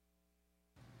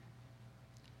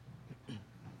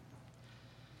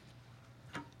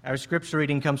Our scripture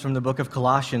reading comes from the book of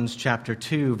Colossians, chapter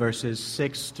 2, verses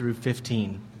 6 through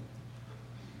 15.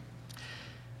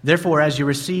 Therefore, as you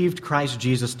received Christ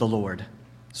Jesus the Lord,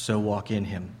 so walk in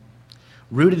him,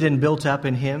 rooted and built up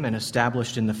in him and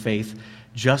established in the faith,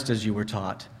 just as you were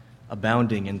taught,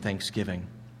 abounding in thanksgiving.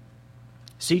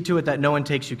 See to it that no one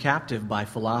takes you captive by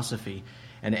philosophy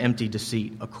and empty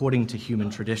deceit, according to human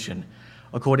tradition,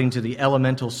 according to the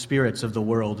elemental spirits of the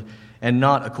world, and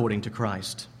not according to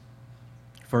Christ.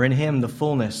 For in him the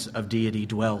fullness of deity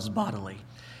dwells bodily,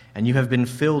 and you have been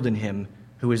filled in him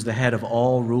who is the head of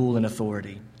all rule and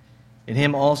authority. In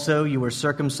him also you were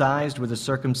circumcised with a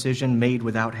circumcision made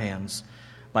without hands,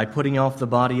 by putting off the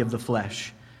body of the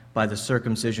flesh, by the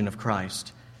circumcision of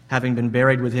Christ, having been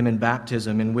buried with him in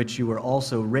baptism, in which you were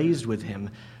also raised with him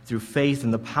through faith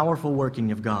in the powerful working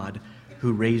of God,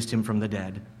 who raised him from the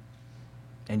dead.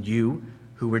 And you,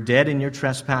 who were dead in your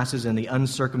trespasses and the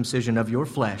uncircumcision of your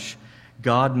flesh,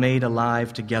 God made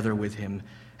alive together with him,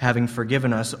 having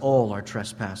forgiven us all our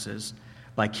trespasses,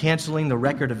 by canceling the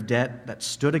record of debt that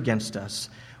stood against us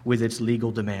with its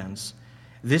legal demands.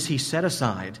 This he set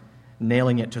aside,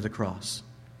 nailing it to the cross.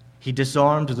 He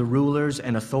disarmed the rulers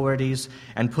and authorities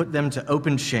and put them to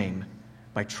open shame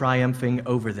by triumphing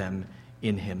over them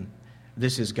in him.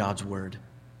 This is God's word.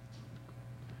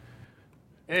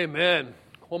 Amen.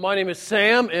 Well, my name is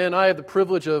Sam, and I have the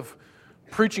privilege of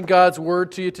preaching God's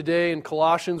word to you today in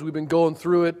Colossians. We've been going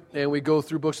through it, and we go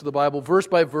through books of the Bible verse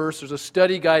by verse. There's a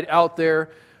study guide out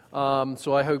there,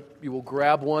 so I hope you will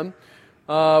grab one.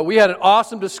 We had an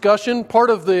awesome discussion. Part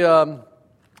of the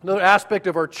another aspect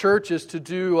of our church is to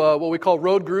do what we call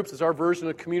road groups. It's our version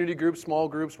of community groups, small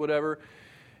groups, whatever.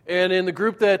 And in the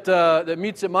group that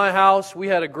meets at my house, we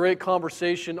had a great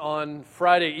conversation on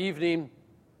Friday evening,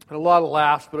 and a lot of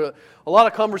laughs, but a lot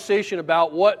of conversation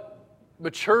about what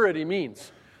maturity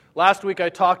means. Last week I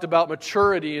talked about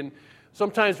maturity, and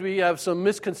sometimes we have some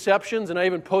misconceptions, and I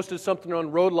even posted something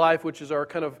on Road Life, which is our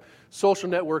kind of social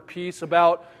network piece,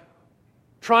 about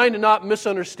trying to not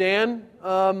misunderstand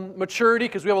maturity,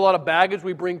 because we have a lot of baggage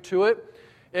we bring to it,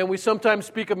 and we sometimes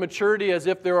speak of maturity as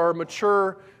if there are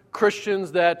mature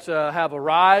Christians that have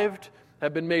arrived,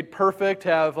 have been made perfect,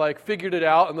 have figured it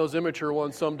out, and those immature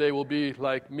ones someday will be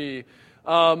like me.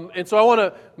 And so I want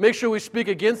to make sure we speak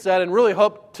against that and really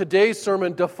hope today's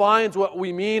sermon defines what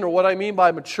we mean or what I mean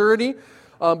by maturity,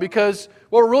 because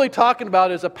what we're really talking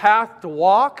about is a path to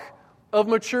walk of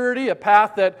maturity, a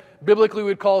path that biblically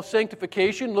we'd call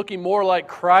sanctification, looking more like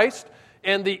Christ,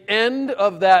 and the end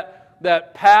of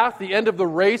that path, the end of the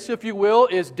race, if you will,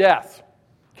 is death.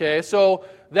 Okay, so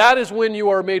that is when you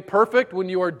are made perfect, when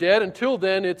you are dead. Until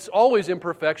then, it's always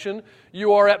imperfection.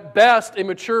 You are at best a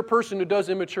mature person who does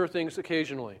immature things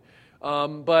occasionally.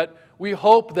 But we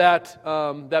hope that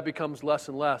that becomes less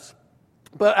and less.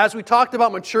 But as we talked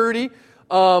about maturity,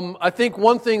 I think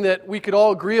one thing that we could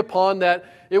all agree upon, that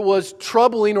it was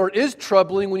troubling or is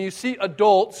troubling when you see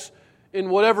adults, in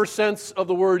whatever sense of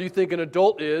the word you think an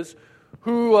adult is,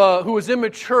 who is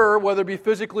immature, whether it be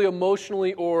physically,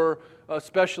 emotionally, or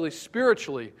especially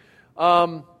spiritually.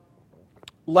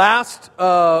 Last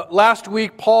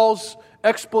week, Paul's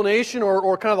explanation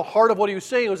or kind of the heart of what he was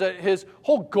saying was that his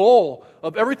whole goal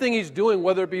of everything he's doing,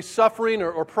 whether it be suffering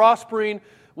or prospering,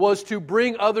 was to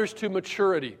bring others to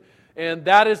maturity. And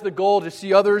that is the goal, to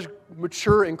see others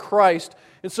mature in Christ.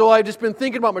 And so I've just been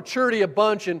thinking about maturity a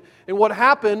bunch. And what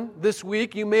happened this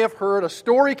week, you may have heard, a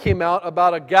story came out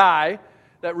about a guy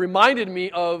that reminded me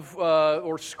of,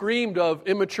 or screamed of,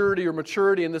 immaturity or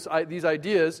maturity in these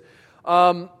ideas.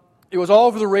 It was all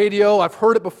over the radio. I've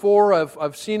heard it before.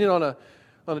 I've seen it on a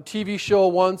TV show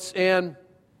once. And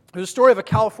it was a story of a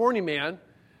California man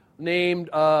named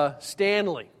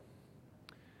Stanley.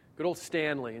 Good old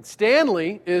Stanley. And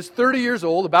Stanley is 30 years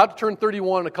old, about to turn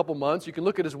 31 in a couple months. You can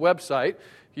look at his website.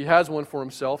 He has one for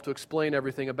himself to explain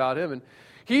everything about him. And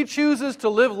he chooses to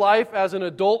live life as an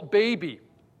adult baby.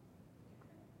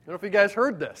 I don't know if you guys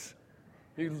heard this.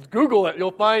 You Google it,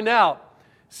 you'll find out.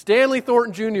 Stanley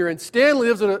Thornton Jr. And Stanley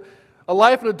lives a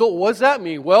life an adult. What does that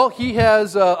mean? Well, he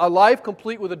has a life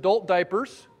complete with adult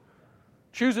diapers,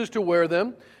 chooses to wear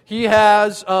them. He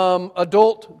has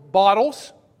adult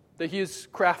bottles that he has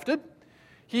crafted.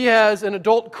 He has an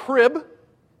adult crib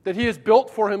that he has built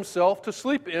for himself to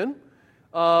sleep in.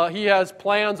 He has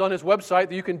plans on his website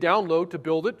that you can download to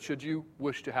build it, should you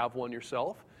wish to have one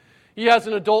yourself. He has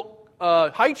an adult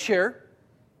high chair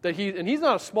and he's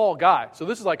not a small guy, so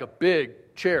this is like a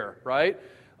big chair, right?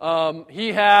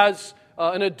 He has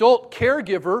an adult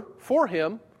caregiver for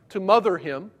him to mother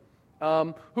him,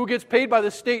 who gets paid by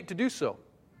the state to do so.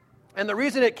 And the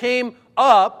reason it came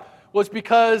up was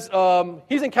because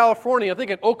he's in California. I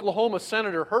think an Oklahoma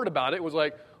senator heard about it. Was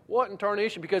like, what in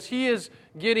tarnation? Because he is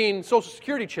getting Social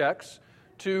Security checks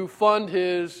to fund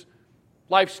his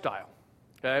lifestyle.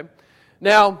 Okay?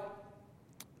 Now,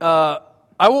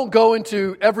 I won't go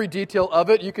into every detail of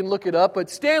it. You can look it up. But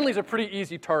Stanley's a pretty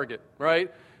easy target,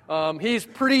 right? He's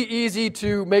pretty easy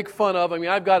to make fun of. I mean,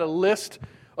 I've got a list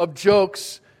of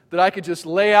jokes that I could just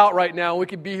lay out right now. We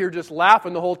could be here just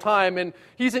laughing the whole time. And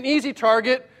he's an easy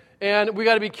target, and we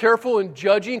got to be careful in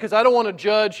judging, because I don't want to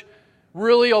judge,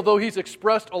 really, although he's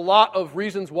expressed a lot of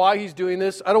reasons why he's doing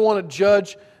this. I don't want to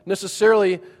judge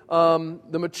necessarily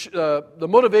the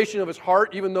motivation of his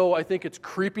heart, even though I think it's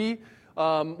creepy.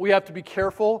 We have to be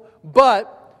careful.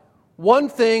 But one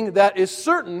thing that is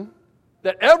certain,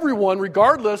 that everyone,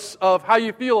 regardless of how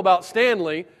you feel about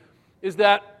Stanley, is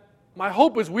that my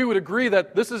hope is we would agree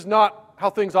that this is not how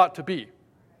things ought to be.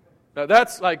 Now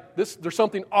that's like, there's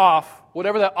something off,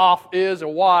 whatever that off is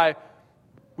or why,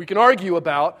 we can argue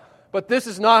about, but this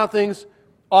is not how things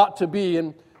ought to be.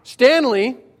 And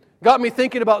Stanley got me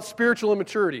thinking about spiritual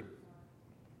immaturity.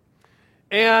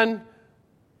 And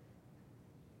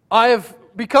I have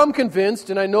become convinced,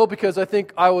 and I know because I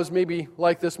think I was maybe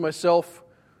like this myself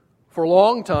for a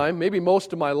long time, maybe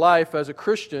most of my life as a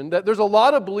Christian, that there's a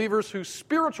lot of believers whose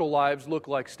spiritual lives look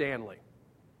like Stanley.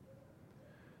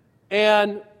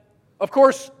 And, of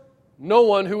course, no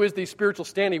one who is the spiritual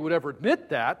Stanley would ever admit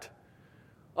that.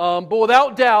 But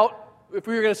without doubt, if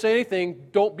we were going to say anything,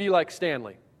 don't be like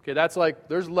Stanley. Okay, that's like,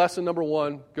 there's lesson number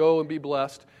one, go and be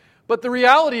blessed. But the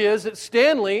reality is that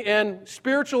Stanley and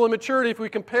spiritual immaturity, if we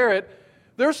compare it,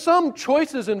 there's some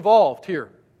choices involved here.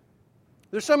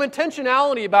 There's some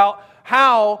intentionality about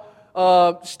how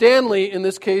Stanley, in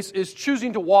this case, is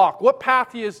choosing to walk, what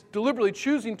path he is deliberately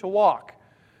choosing to walk.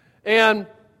 And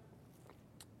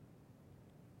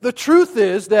the truth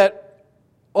is that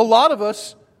a lot of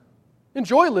us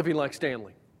enjoy living like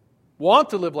Stanley,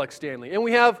 want to live like Stanley, and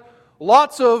we have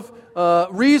lots of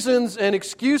reasons and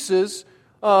excuses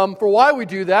for why we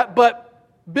do that, but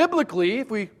biblically, if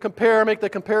we make the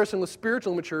comparison with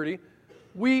spiritual maturity,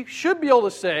 we should be able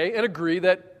to say and agree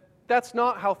that that's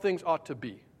not how things ought to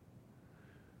be.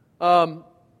 And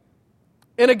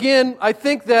again, I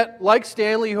think that, like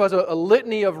Stanley, who has a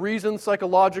litany of reasons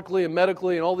psychologically and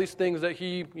medically and all these things that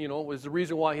he, is the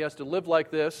reason why he has to live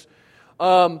like this,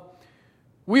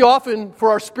 we often, for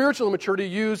our spiritual maturity,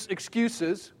 use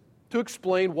excuses to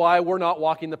explain why we're not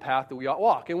walking the path that we ought to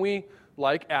walk. And we,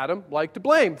 like Adam, like to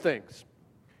blame things.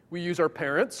 We use our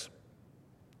parents.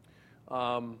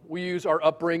 We use our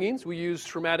upbringings. We use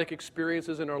traumatic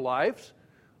experiences in our lives.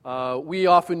 We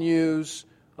often use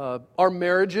our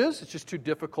marriages. It's just too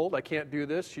difficult. I can't do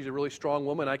this. She's a really strong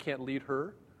woman. I can't lead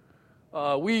her.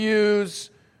 We use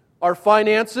our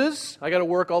finances. I got to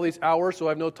work all these hours, so I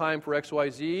have no time for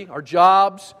XYZ. Our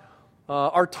jobs,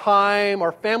 our time,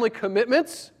 our family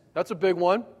commitments. That's a big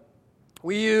one.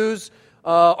 We use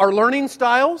our learning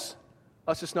styles.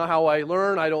 That's just not how I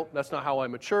learn. That's not how I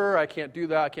mature. I can't do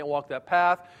that. I can't walk that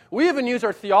path. We even use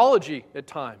our theology at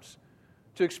times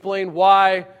to explain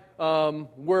why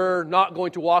we're not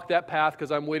going to walk that path,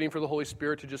 because I'm waiting for the Holy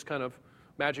Spirit to just kind of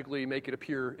magically make it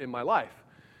appear in my life.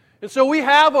 And so we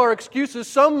have our excuses.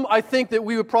 Some, I think, that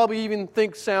we would probably even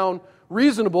think sound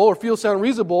reasonable or feel sound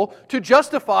reasonable to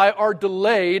justify our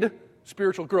delayed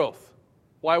spiritual growth,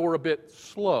 why we're a bit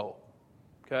slow.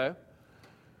 Okay?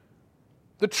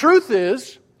 The truth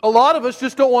is, a lot of us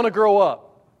just don't want to grow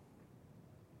up.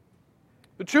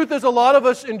 The truth is, a lot of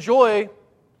us enjoy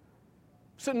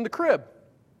sitting in the crib.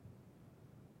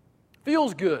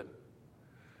 Feels good.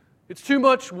 It's too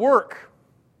much work.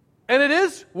 And it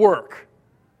is work.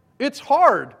 It's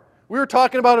hard. We were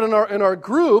talking about it in our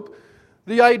group,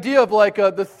 the idea of like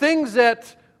the things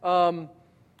that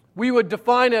we would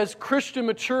define as Christian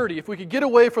maturity, if we could get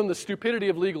away from the stupidity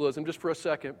of legalism just for a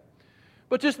second.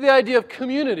 But just the idea of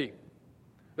community,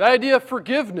 the idea of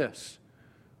forgiveness,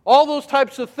 all those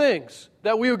types of things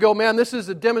that we would go, man, this is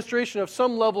a demonstration of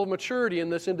some level of maturity in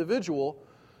this individual.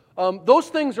 Those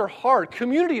things are hard.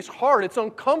 Community is hard. It's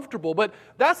uncomfortable. But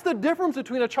that's the difference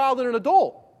between a child and an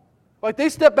adult. Like they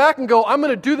step back and go, I'm going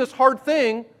to do this hard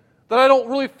thing that I don't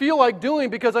really feel like doing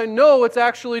because I know it's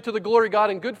actually to the glory of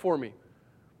God and good for me.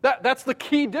 That's the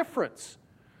key difference.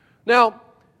 Now,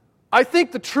 I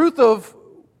think the truth of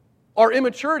our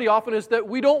immaturity often is that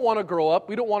we don't want to grow up.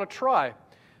 We don't want to try.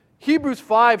 Hebrews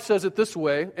 5 says it this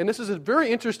way, and this is a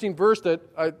very interesting verse that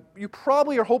you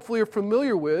probably or hopefully are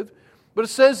familiar with, but it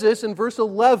says this in verse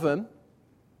 11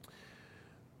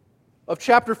 of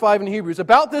chapter 5 in Hebrews.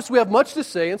 About this we have much to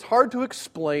say, and it's hard to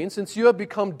explain since you have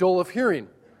become dull of hearing.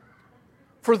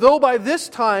 For though by this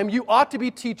time you ought to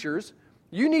be teachers,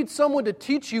 you need someone to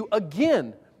teach you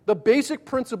again the basic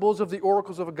principles of the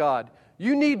oracles of God.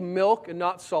 You need milk and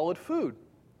not solid food.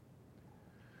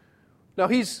 Now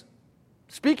he's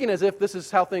speaking as if this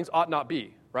is how things ought not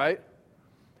be, right?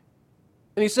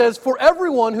 And he says, for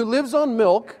everyone who lives on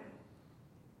milk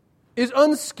is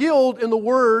unskilled in the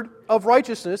word of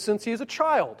righteousness since he is a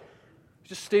child. He's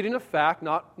just stating a fact,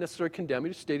 not necessarily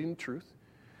condemning, just stating the truth.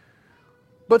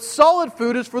 But solid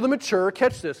food is for the mature,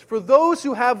 catch this, for those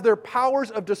who have their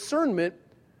powers of discernment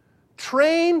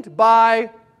trained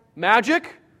by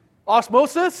magic,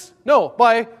 osmosis? No,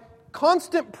 by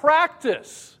constant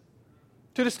practice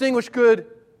to distinguish good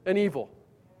and evil.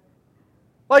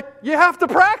 Like, you have to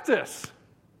practice.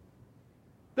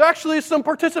 There actually is some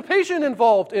participation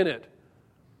involved in it.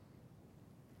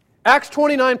 Acts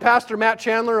 29, Pastor Matt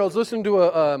Chandler, I was listening to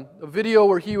a video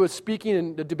where he was speaking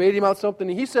and debating about something,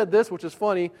 and he said this, which is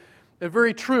funny and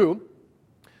very true.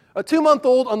 A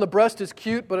 2-month-old on the breast is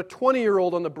cute, but a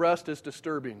 20-year-old on the breast is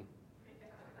disturbing.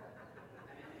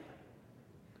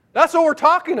 That's what we're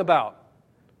talking about.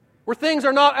 Where things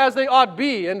are not as they ought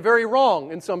be and very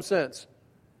wrong in some sense.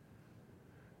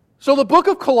 So the book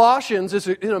of Colossians is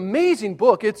an amazing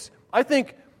book. It's, I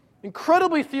think,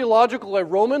 incredibly theological like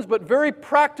Romans, but very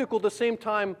practical at the same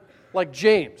time like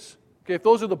James. Okay, if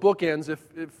those are the bookends,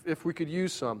 if we could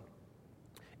use some.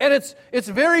 And it's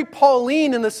very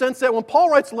Pauline in the sense that when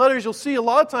Paul writes letters, you'll see a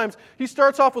lot of times he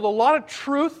starts off with a lot of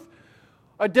truth,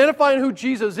 identifying who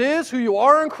Jesus is, who you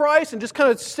are in Christ, and just kind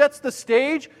of sets the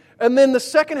stage. And then the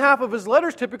second half of his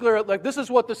letters typically are like, this is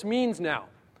what this means now.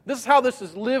 This is how this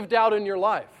is lived out in your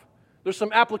life. There's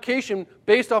some application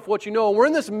based off what you know. And we're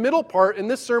in this middle part, in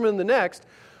this sermon and the next,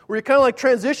 where you're kind of like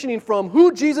transitioning from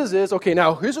who Jesus is, okay,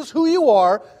 now this is who you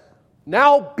are,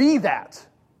 now be that.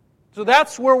 So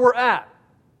that's where we're at.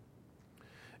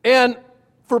 And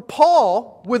for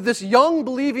Paul, with this young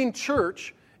believing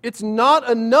church, it's not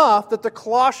enough that the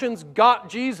Colossians got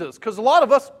Jesus, because a lot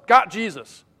of us got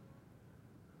Jesus.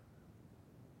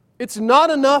 It's not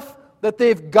enough that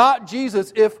they've got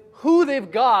Jesus if who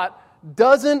they've got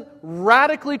doesn't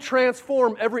radically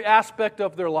transform every aspect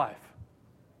of their life.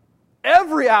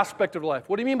 Every aspect of their life.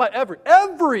 What do you mean by every?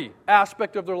 Every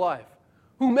aspect of their life.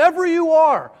 Whomever you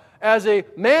are, as a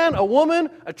man, a woman,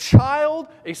 a child,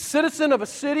 a citizen of a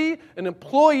city, an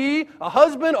employee, a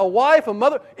husband, a wife, a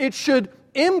mother, it should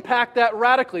impact that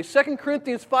radically. 2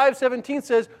 Corinthians 5:17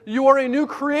 says, you are a new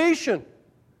creation.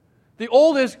 The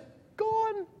old is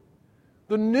gone.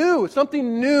 The new,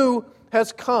 something new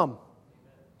has come.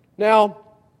 Now,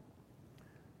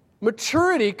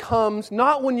 maturity comes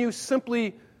not when you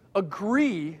simply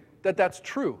agree that that's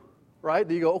true, right?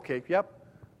 That you go, okay, yep,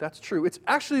 that's true. It's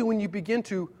actually when you begin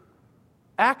to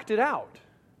act it out.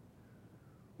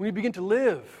 When you begin to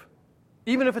live,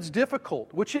 even if it's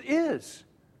difficult, which it is.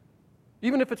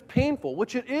 Even if it's painful,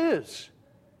 which it is.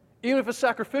 Even if it's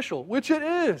sacrificial, which it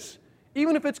is.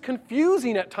 Even if it's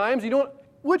confusing at times,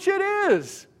 which it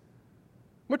is.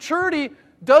 Maturity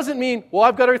doesn't mean, well,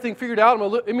 I've got everything figured out.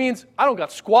 It means I don't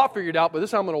got squat figured out, but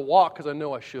this time I'm going to walk because I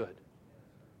know I should.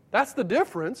 That's the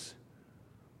difference.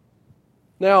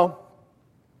 Now,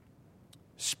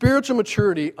 spiritual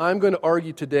maturity, I'm going to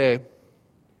argue today,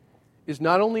 is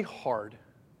not only hard,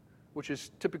 which is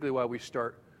typically why we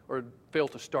start or fail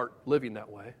to start living that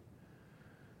way,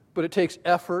 but it takes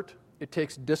effort, it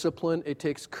takes discipline, it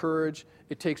takes courage,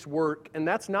 it takes work, and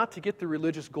that's not to get the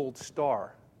religious gold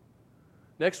star.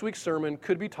 Next week's sermon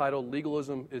could be titled,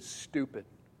 Legalism is Stupid.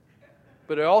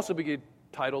 But it also be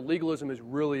titled, Legalism is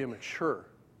Really Immature.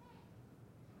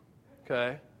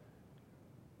 Okay?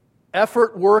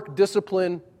 Effort, work,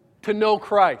 discipline to know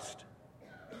Christ.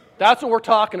 That's what we're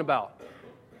talking about.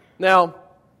 Now,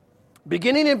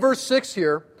 beginning in verse 6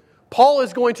 here, Paul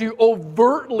is going to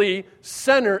overtly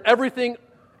center everything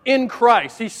in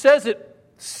Christ. He says it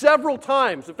several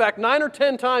times. In fact, 9 or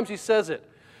 10 times he says it.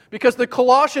 Because the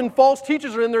Colossian false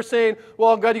teachers are in there saying,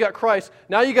 well, I'm glad you got Christ.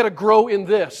 Now you got to grow in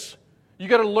this. You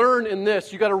got to learn in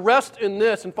this. You got to rest in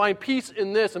this and find peace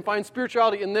in this and find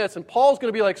spirituality in this. And Paul's going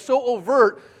to be like so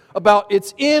overt about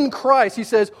it's in Christ. He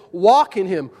says, walk in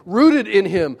Him, rooted in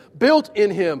Him, built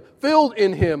in Him, filled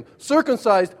in Him,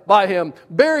 circumcised by Him,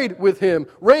 buried with Him,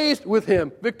 raised with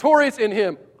Him, victorious in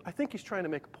Him. I think he's trying to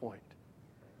make a point.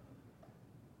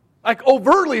 Like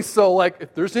overtly so, like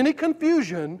if there's any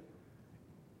confusion,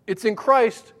 it's in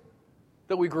Christ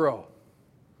that we grow.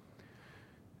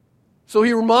 So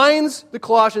he reminds the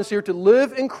Colossians here to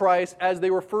live in Christ as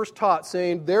they were first taught,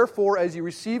 saying, therefore, as you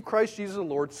receive Christ Jesus the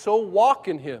Lord, so walk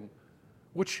in Him.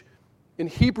 Which in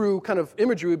Hebrew kind of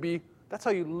imagery would be, that's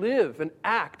how you live and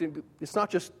act. It's not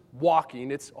just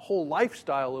walking. It's a whole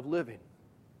lifestyle of living.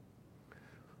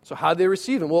 So how did they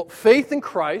receive Him? Well, faith in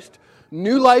Christ,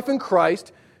 new life in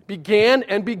Christ, began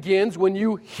and begins when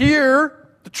you hear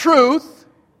the truth,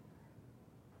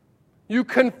 you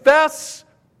confess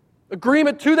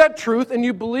agreement to that truth, and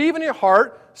you believe in your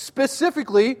heart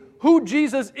specifically who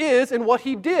Jesus is and what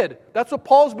He did. That's what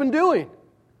Paul's been doing.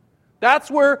 That's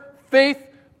where faith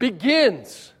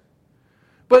begins.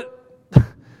 But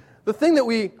the thing that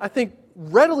we, I think,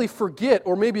 readily forget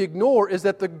or maybe ignore is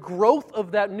that the growth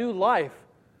of that new life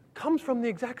comes from the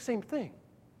exact same thing.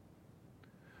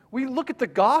 We look at the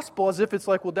gospel as if it's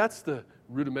like, well, that's the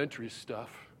rudimentary stuff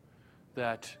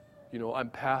that, I'm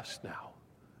past now.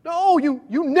 No, you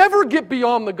never get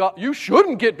beyond the gospel. You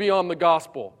shouldn't get beyond the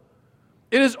gospel.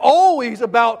 It is always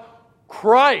about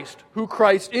Christ, who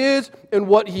Christ is and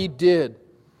what He did.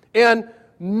 And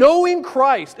knowing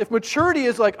Christ, if maturity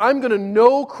is like, I'm going to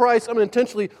know Christ, I'm going to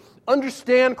intentionally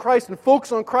understand Christ and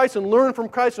focus on Christ and learn from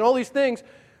Christ and all these things,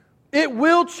 it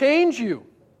will change you.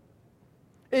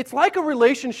 It's like a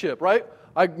relationship, right?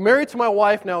 I'm married to my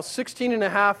wife now 16 and a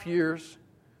half years.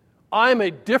 I'm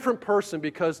a different person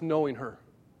because knowing her.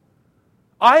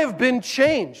 I have been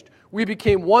changed. We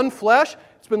became one flesh.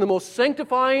 It's been the most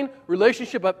sanctifying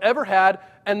relationship I've ever had,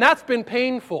 and that's been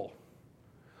painful.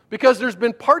 Because there's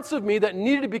been parts of me that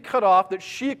needed to be cut off that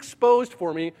she exposed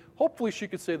for me. Hopefully she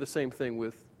could say the same thing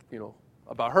with,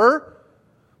 about her.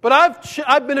 But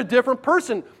I've been a different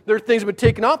person. There are things that have been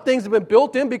taken off, things that have been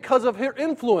built in because of her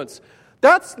influence.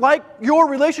 That's like your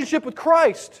relationship with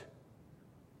Christ,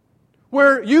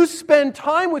 where you spend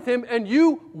time with Him and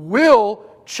you will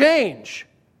change.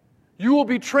 You will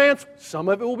be some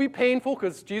of it will be painful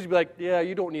because Jesus will be like, yeah,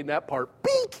 you don't need that part.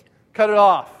 Beak! Cut it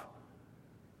off.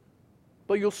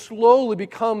 But you'll slowly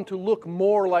become to look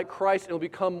more like Christ and it'll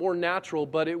become more natural,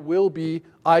 but it will be,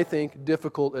 I think,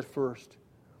 difficult at first.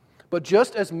 But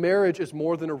just as marriage is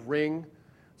more than a ring,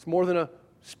 it's more than a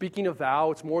speaking a vow,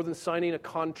 it's more than signing a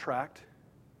contract,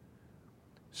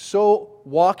 so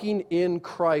walking in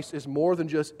Christ is more than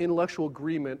just intellectual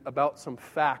agreement about some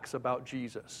facts about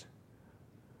Jesus.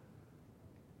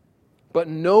 But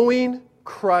knowing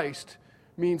Christ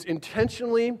means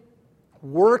intentionally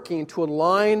working to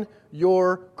align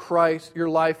your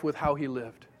life with how He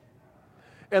lived.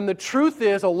 And the truth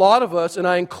is, a lot of us, and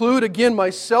I include again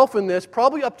myself in this,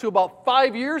 probably up to about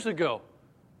 5 years ago,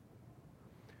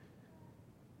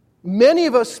 many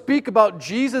of us speak about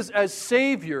Jesus as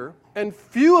Savior, and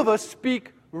few of us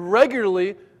speak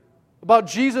regularly about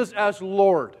Jesus as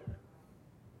Lord.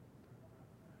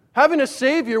 Having a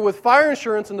Savior with fire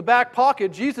insurance in the back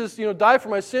pocket, Jesus, died for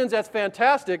my sins, that's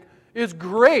fantastic, is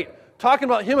great. Talking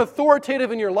about Him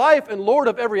authoritative in your life and Lord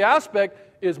of every aspect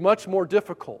is much more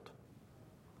difficult.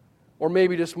 Or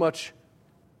maybe just much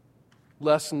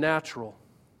less natural.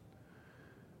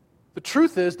 The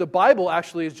truth is, the Bible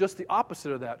actually is just the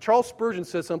opposite of that. Charles Spurgeon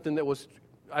said something that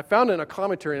I found in a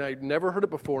commentary and I'd never heard it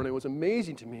before and it was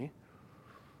amazing to me.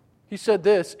 He said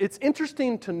this, it's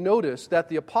interesting to notice that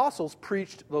the apostles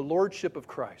preached the lordship of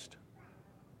Christ.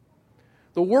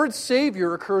 The word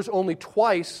Savior occurs only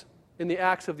twice in the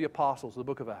Acts of the Apostles, the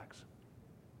book of Acts.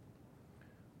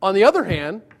 On the other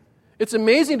hand, it's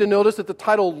amazing to notice that the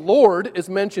title Lord is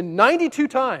mentioned 92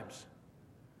 times,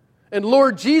 and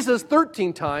Lord Jesus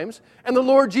 13 times, and the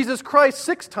Lord Jesus Christ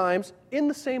 6 times in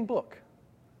the same book.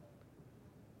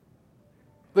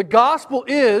 The gospel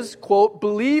is, quote,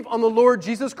 believe on the Lord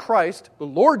Jesus Christ,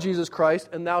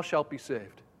 and thou shalt be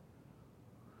saved.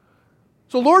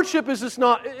 So lordship is just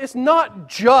it's not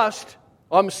just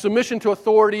submission to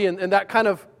authority and that kind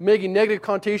of making negative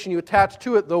connotation you attach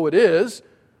to it, though it is.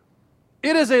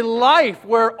 It is a life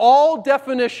where all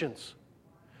definitions,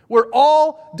 where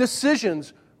all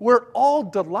decisions, where all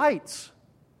delights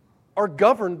are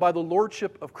governed by the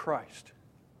lordship of Christ.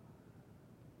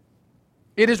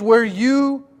 It is where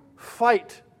you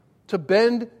fight to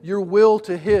bend your will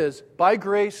to His by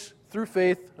grace through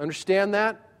faith. Understand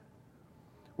that?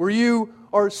 Where you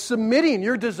are submitting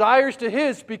your desires to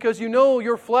His because you know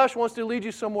your flesh wants to lead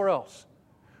you somewhere else.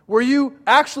 Where you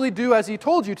actually do as He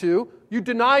told you to, you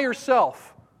deny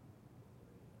yourself,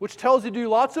 which tells you to do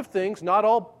lots of things, not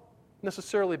all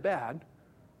necessarily bad,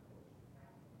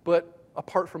 but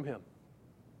apart from Him.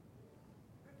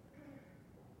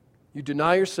 You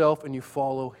deny yourself and you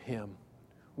follow Him.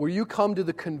 Where you come to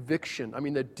the conviction,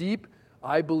 the deep,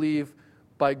 I believe,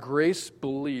 by grace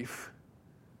belief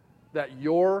that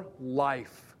your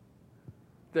life,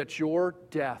 that your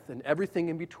death and everything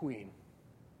in between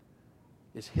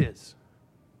is His.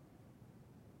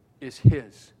 Is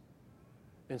His.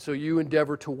 And so you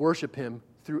endeavor to worship Him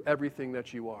through everything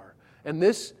that you are. And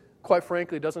this, quite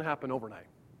frankly, doesn't happen overnight.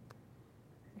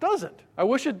 doesn't. I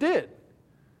wish it did.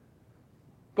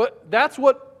 But that's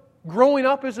what growing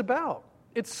up is about.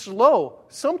 It's slow,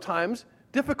 sometimes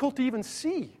difficult to even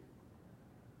see.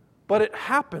 But it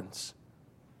happens.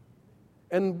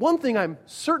 And one thing I'm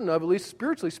certain of, at least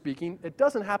spiritually speaking, it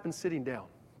doesn't happen sitting down.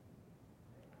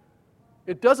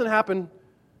 It doesn't happen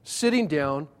sitting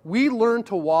down. We learn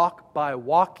to walk by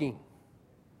walking.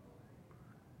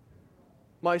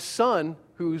 My son,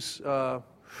 who's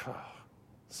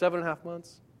 7.5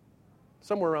 months,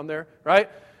 somewhere around there, right?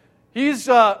 He's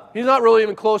not really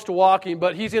even close to walking,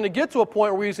 but he's going to get to a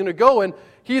point where he's going to go, and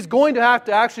he's going to have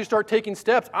to actually start taking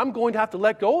steps. I'm going to have to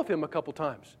let go of him a couple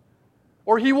times,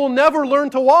 or he will never learn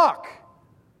to walk.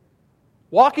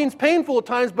 Walking's painful at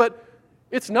times, but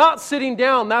it's not sitting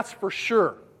down, that's for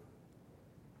sure.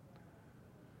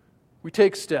 We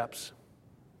take steps.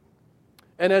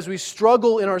 And as we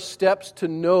struggle in our steps to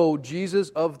know Jesus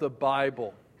of the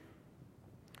Bible,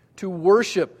 to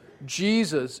worship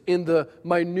Jesus in the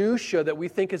minutia that we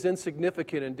think is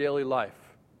insignificant in daily life,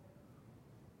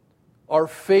 our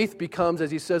faith becomes,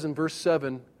 as he says in verse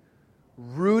 7,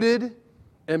 rooted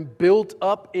and built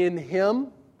up in Him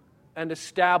and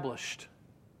established.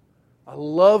 I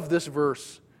love this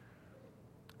verse.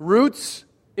 Roots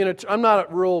I'm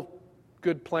not a real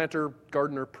good planter,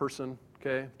 gardener person,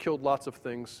 okay? Killed lots of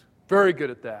things. Very good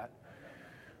at that.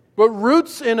 But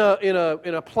roots in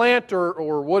a plant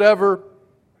or whatever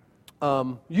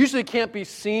usually can't be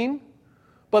seen,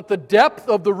 but the depth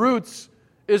of the roots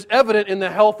is evident in the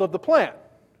health of the plant.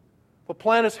 If a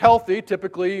plant is healthy,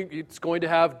 typically it's going to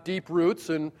have deep roots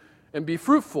and be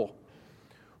fruitful.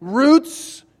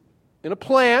 Roots in a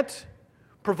plant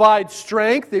provide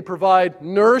strength, they provide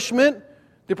nourishment,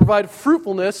 they provide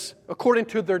fruitfulness according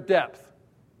to their depth.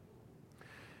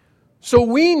 So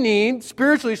we need,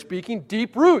 spiritually speaking,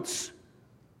 deep roots.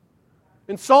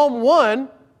 In Psalm 1,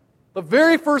 the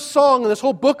very first song in this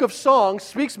whole book of songs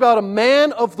speaks about a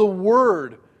man of the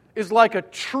Word is like a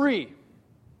tree.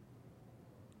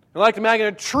 I like to imagine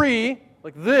a tree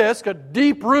like this, got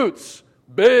deep roots,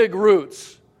 big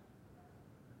roots.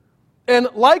 And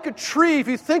like a tree, if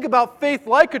you think about faith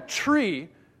like a tree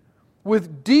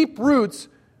with deep roots,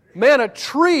 man, a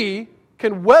tree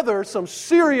can weather some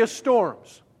serious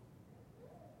storms.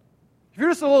 If you're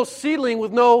just a little seedling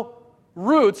with no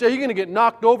roots, you're going to get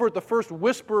knocked over at the first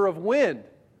whisper of wind.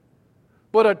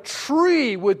 But a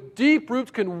tree with deep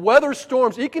roots can weather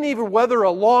storms. It can even weather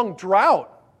a long drought.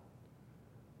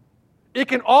 It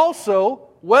can also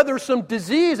weather some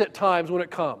disease at times when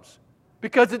it comes.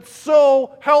 Because it's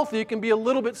so healthy, it can be a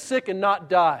little bit sick and not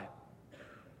die.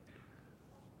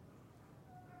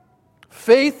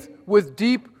 Faith with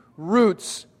deep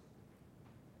roots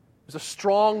is a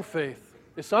strong faith.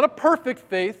 It's not a perfect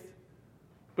faith,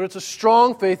 but it's a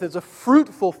strong faith. It's a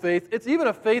fruitful faith. It's even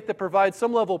a faith that provides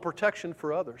some level of protection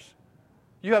for others.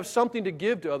 You have something to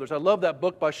give to others. I love that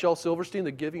book by Shel Silverstein,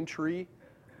 The Giving Tree.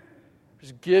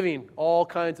 Just giving all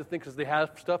kinds of things because they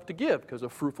have stuff to give because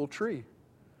of a fruitful tree.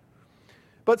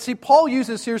 But see, Paul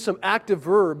uses here some active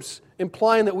verbs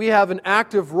implying that we have an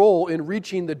active role in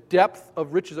reaching the depth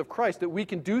of riches of Christ, that we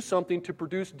can do something to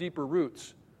produce deeper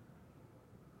roots.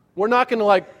 We're not going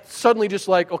to suddenly just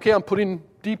okay, I'm putting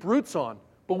deep roots on.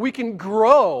 But we can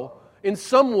grow in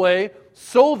some way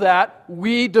so that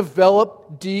we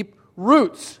develop deep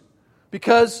roots.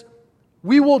 Because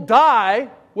we will die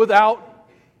without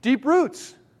deep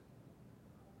roots.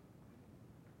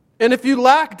 And if you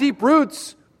lack deep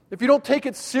roots, if you don't take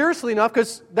it seriously enough,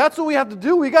 because that's what we have to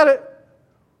do, you got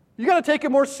to take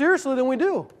it more seriously than we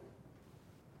do.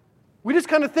 We just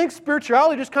kind of think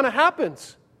spirituality just kind of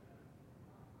happens.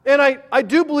 And I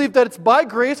do believe that it's by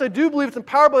grace. I do believe it's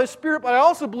empowered by the Spirit. But I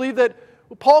also believe that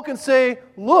Paul can say,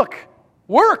 look,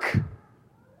 work. And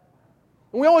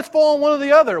we always fall on one or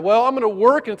the other. Well, I'm going to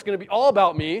work and it's going to be all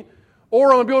about me.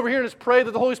 Or I'm going to be over here and just pray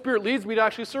that the Holy Spirit leads me to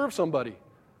actually serve somebody.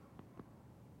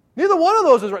 Neither one of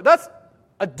those is right. That's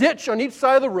a ditch on each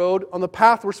side of the road on the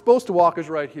path we're supposed to walk is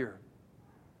right here.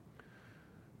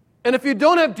 And if you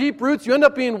don't have deep roots, you end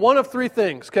up being one of three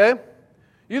things, okay?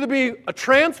 You either be a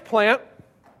transplant.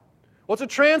 What's a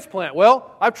transplant?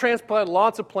 Well, I've transplanted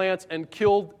lots of plants and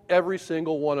killed every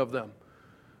single one of them.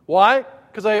 Why?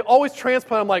 Because I always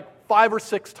transplant them 5 or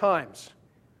 6 times.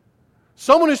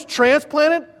 Someone who's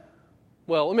transplanted,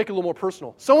 well, let me make it a little more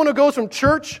personal. Someone who goes from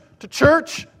church to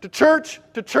church to church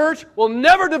to church will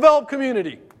never develop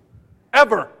community.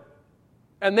 Ever.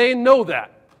 And they know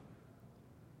that.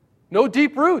 No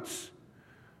deep roots.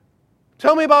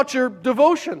 Tell me about your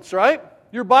devotions, right?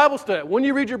 Your Bible study. When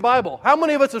you read your Bible, how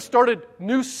many of us have started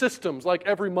new systems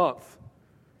every month?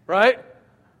 Right?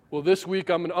 Well, this week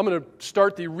I'm going to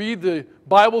start the Read the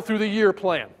Bible Through the Year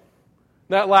plan.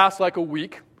 That lasts like a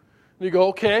week. And you go,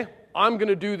 okay, I'm going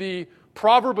to do the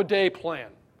Proverb a Day plan.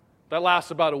 That lasts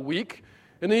about a week.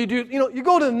 And then you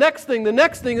go to the next thing, the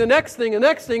next thing, the next thing, the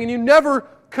next thing, and you never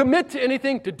commit to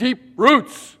anything, to deep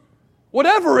roots.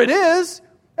 Whatever it is,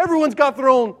 everyone's got their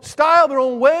own style, their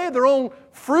own way, their own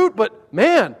fruit, but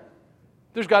man,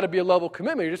 there's got to be a level of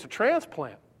commitment. You're just a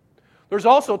transplant. There's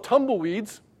also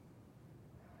tumbleweeds.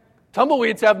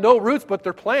 Tumbleweeds have no roots, but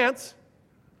they're plants.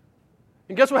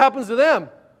 And guess what happens to them?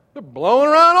 They're blowing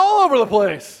around all over the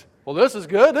place. Well, this is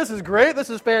good, this is great, this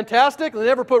is fantastic. They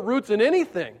never put roots in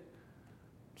anything.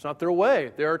 It's not their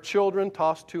way. They are children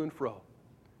tossed to and fro.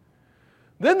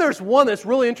 Then there's one that's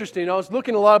really interesting. I was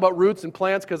looking a lot about roots and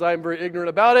plants because I'm very ignorant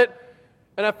about it.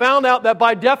 And I found out that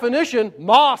by definition,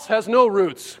 moss has no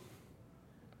roots.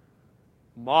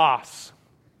 Moss.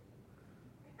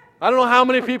 I don't know how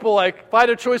many people, if I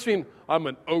had a choice between, I'm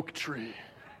an oak tree,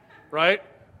 right?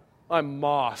 I'm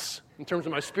moss in terms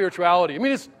of my spirituality.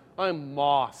 I'm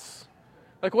moss.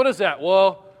 What is that?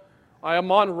 Well, I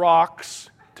am on rocks,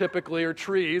 typically, or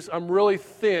trees. I'm really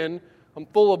thin. I'm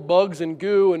full of bugs and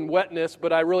goo and wetness,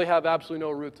 but I really have absolutely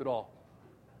no roots at all.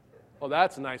 Well,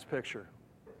 that's a nice picture.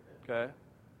 Okay?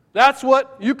 That's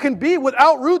what you can be.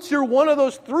 Without roots, you're one of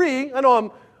those three. I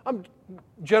know I'm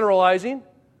generalizing,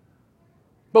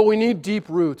 but we need deep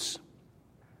roots.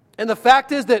 And the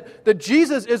fact is that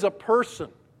Jesus is a person,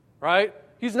 right?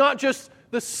 He's not just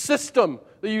the system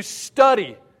that you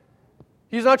study.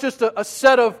 He's not just a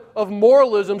set of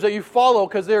moralisms that you follow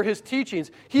because they're his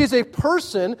teachings. He is a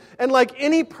person, and like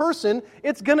any person,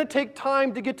 it's going to take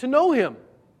time to get to know him.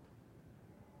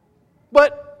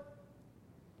 But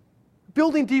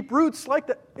building deep roots like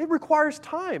that, it requires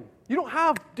time. You don't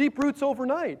have deep roots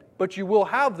overnight, but you will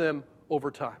have them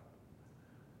over time.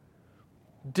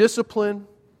 Discipline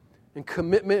and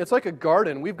commitment. It's like a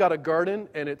garden. We've got a garden,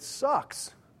 and it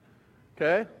sucks.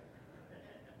 Okay?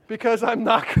 Because I'm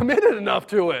not committed enough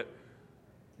to it.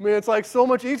 It's so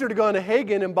much easier to go into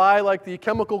Hagen and buy the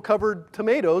chemical-covered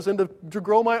tomatoes and to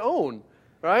grow my own,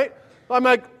 right? I'm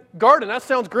garden, that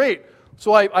sounds great.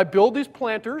 So I build these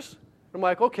planters. I'm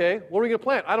okay, what are we going to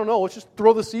plant? I don't know, let's just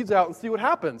throw the seeds out and see what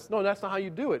happens. No, that's not how you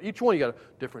do it. Each one, you got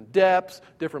different depths,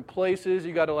 different places.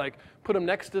 You got to put them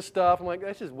next to stuff. I'm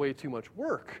that's just way too much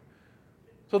work.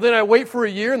 So then I wait for a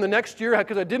year, and the next year,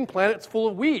 because I didn't plant it, it's full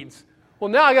of weeds. Well,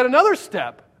 now I got another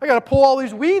step. I got to pull all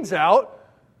these weeds out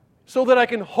so that I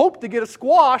can hope to get a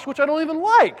squash, which I don't even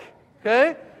like,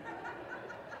 okay?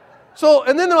 So,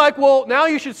 and then they're well, now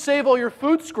you should save all your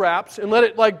food scraps and let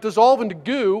it dissolve into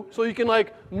goo so you can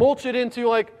mulch it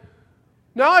into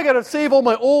now I got to save all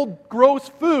my old gross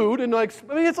food and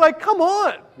it's come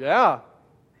on. Yeah.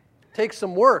 Takes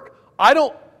some work.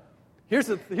 Here's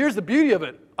the beauty of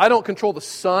it. I don't control the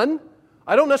sun.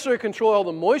 I don't necessarily control all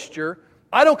the moisture.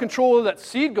 I don't control whether that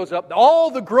seed goes up.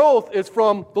 All the growth is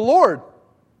from the Lord.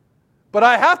 But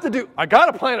I got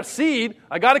to plant a seed.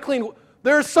 I got to clean.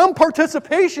 There's some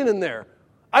participation in there.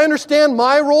 I understand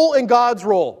my role and God's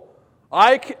role.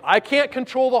 I can't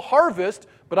control the harvest,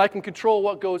 but I can control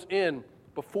what goes in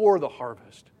before the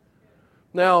harvest.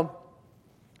 Now,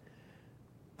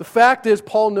 the fact is,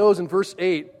 Paul knows in verse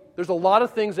 8, there's a lot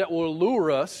of things that will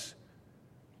allure us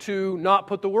to not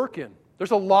put the work in.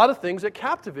 There's a lot of things that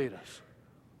captivate us,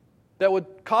 that would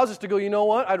cause us to go, you know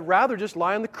what, I'd rather just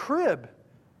lie in the crib.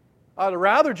 I'd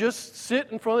rather just sit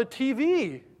in front of the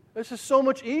TV. This is so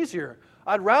much easier.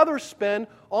 I'd rather spend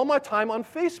all my time on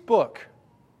Facebook.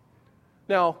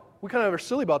 Now, we kind of are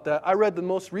silly about that. I read the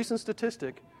most recent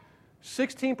statistic.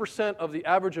 16% of the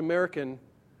average American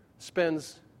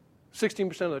spends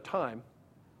 16% of their time.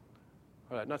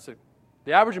 All right, not 6.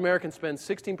 The average American spends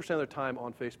 16% of their time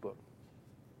on Facebook.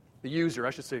 The user,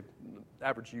 I should say,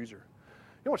 average user.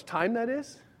 You know how much time that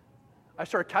is? I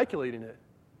started calculating it.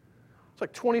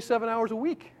 It's 27 hours a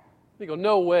week. You go,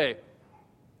 no way.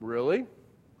 Really?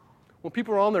 When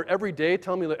people are on there every day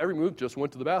telling me that every move just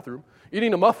went to the bathroom,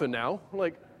 eating a muffin now,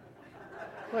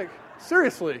 I'm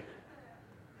seriously.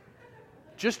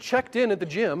 Just checked in at the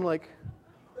gym,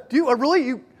 do you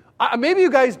really? Maybe you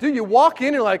guys do. You walk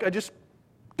in and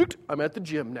I'm at the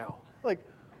gym now.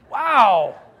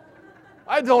 Wow.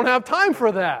 I don't have time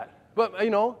for that. But,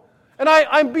 and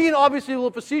I'm being obviously a little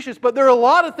facetious, but there are a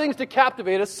lot of things to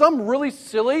captivate us, some really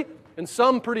silly and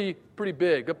some pretty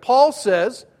big. But Paul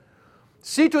says,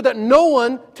 see to it that no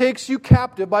one takes you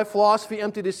captive by philosophy,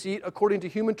 empty deceit, according to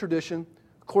human tradition,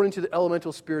 according to the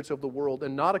elemental spirits of the world,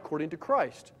 and not according to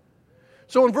Christ.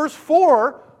 So in verse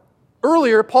 4,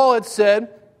 earlier, Paul had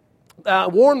said,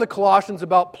 warned the Colossians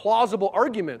about plausible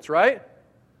arguments, right?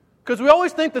 Because we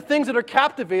always think the things that are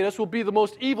captivate us will be the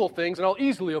most evil things, and I'll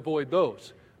easily avoid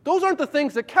those. Those aren't the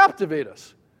things that captivate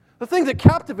us. The things that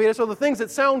captivate us are the things that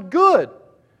sound good,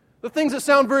 the things that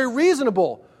sound very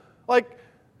reasonable. Like,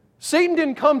 Satan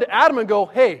didn't come to Adam and go,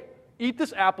 hey, eat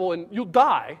this apple and you'll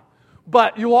die,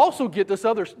 but you'll also get this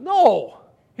other. No.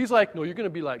 He's like, no, you're going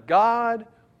to be like God.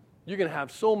 You're going to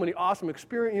have so many awesome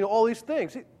experiences, all these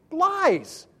things.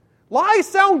 Lies. Lies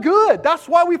sound good. That's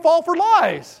why we fall for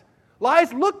lies.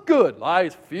 Lies look good.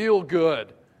 Lies feel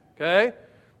good. Okay?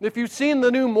 If you've seen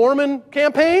the new Mormon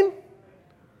campaign,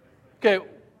 okay,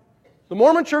 the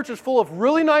Mormon church is full of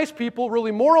really nice people,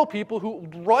 really moral people who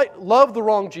love the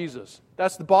wrong Jesus.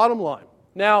 That's the bottom line.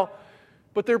 Now,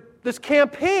 but this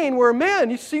campaign where, man,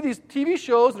 you see these TV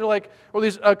shows, they're like, or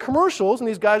these commercials, and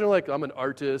these guys are like, I'm an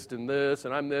artist and this,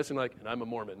 and I'm this, and like, and I'm a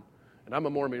Mormon. And I'm a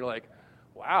Mormon. You're like,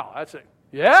 wow, it's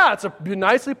a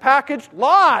nicely packaged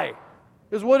lie,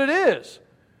 is what it is.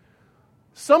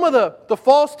 Some of the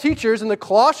false teachers in the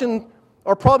Colossians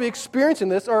are probably experiencing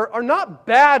this, are not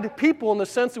bad people in the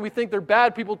sense that we think they're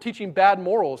bad people teaching bad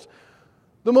morals.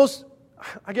 The most,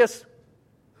 I guess,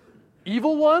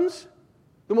 evil ones,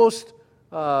 the most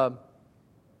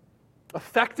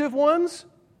effective ones,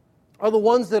 are the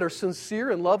ones that are sincere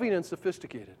and loving and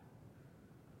sophisticated.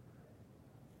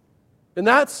 And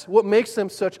that's what makes them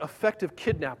such effective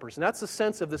kidnappers. And that's the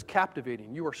sense of this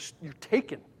captivating. You're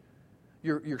taken.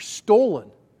 You're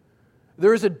stolen.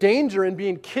 There is a danger in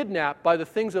being kidnapped by the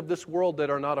things of this world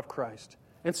that are not of Christ.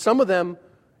 And some of them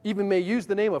even may use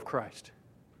the name of Christ.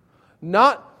 And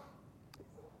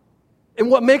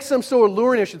what makes them so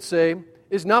alluring, I should say,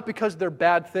 is not because they're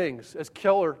bad things. As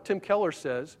Tim Keller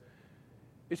says,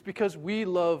 it's because we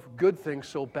love good things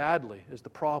so badly is the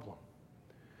problem.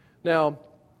 Now,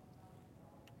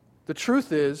 the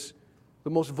truth is, the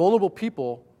most vulnerable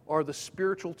people are the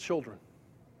spiritual children.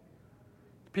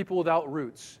 People without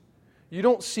roots. You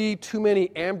don't see too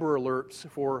many Amber Alerts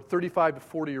for 35 to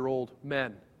 40-year-old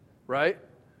men, right?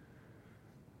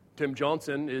 Tim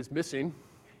Johnson is missing.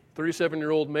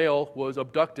 37-year-old male was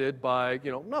abducted by,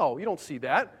 no, you don't see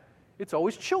that. It's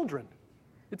always children.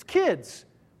 It's kids.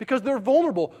 Because they're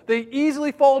vulnerable. They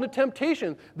easily fall into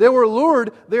temptation. They were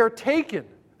lured, they are taken.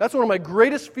 That's one of my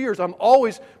greatest fears.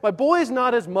 My boy is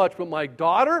not as much, but my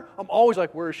daughter, I'm always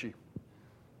like, where is she?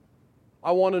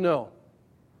 I want to know.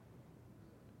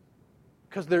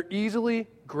 Because they're easily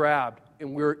grabbed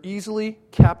and we're easily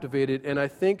captivated, and I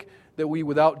think that we,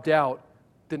 without doubt,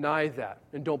 deny that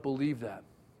and don't believe that.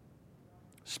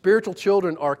 Spiritual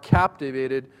children are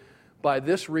captivated by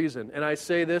this reason, and I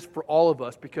say this for all of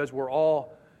us because we're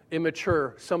all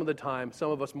immature some of the time,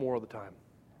 some of us more of the time.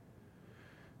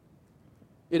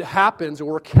 It happens, and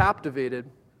we're captivated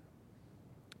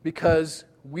because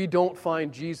we don't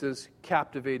find Jesus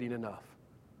captivating enough.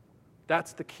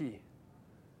 That's the key.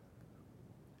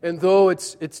 And though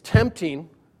it's tempting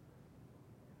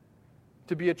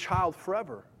to be a child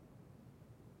forever.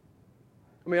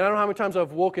 I mean, I don't know how many times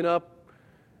I've woken up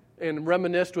and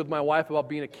reminisced with my wife about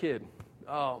being a kid.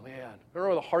 Oh, man. I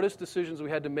remember the hardest decisions we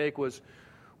had to make was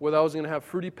whether I was going to have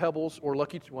Fruity Pebbles or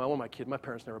Lucky... Well, I wasn't my kid. My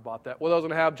parents never bought that. Whether I was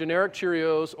going to have generic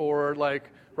Cheerios or,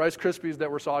 like, Rice Krispies that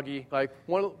were soggy. Like,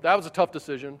 that was a tough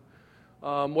decision.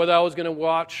 Whether I was going to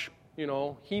watch,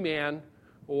 He-Man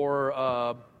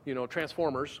or...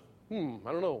 Transformers. I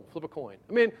don't know, flip a coin.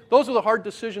 I mean, those are the hard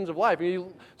decisions of life.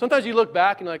 Sometimes you look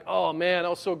back and you're like, oh man, that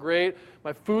was so great.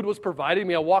 My food was provided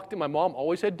me. I walked in, my mom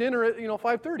always had dinner at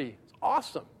 5:30. It's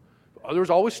awesome. There was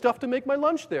always stuff to make my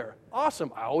lunch there.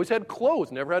 Awesome. I always had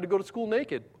clothes, never had to go to school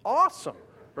naked. Awesome,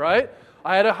 right?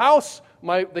 I had a house,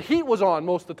 the heat was on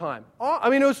most of the time.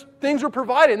 Things were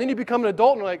provided, and then you become an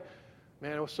adult and you're like,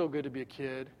 man, it was so good to be a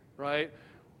kid, right?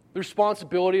 The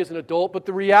responsibility as an adult, but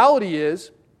the reality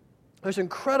is, there's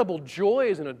incredible joy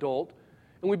as an adult,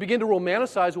 and we begin to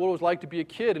romanticize what it was like to be a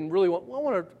kid and really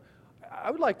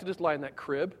I would like to just lie in that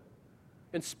crib.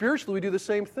 And spiritually, we do the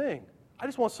same thing. I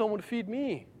just want someone to feed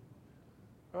me.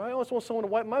 All right? I just want someone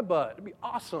to wipe my butt. It'd be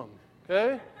awesome,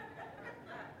 okay?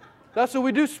 That's what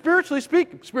we do spiritually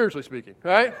speaking,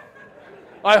 right?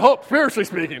 I hope, spiritually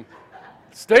speaking.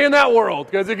 Stay in that world,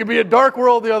 because it can be a dark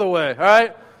world the other way, all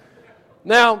right?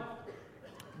 Now,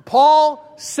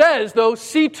 Paul says, though,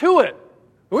 see to it.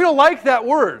 We don't like that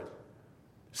word.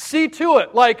 See to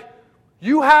it. Like,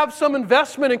 you have some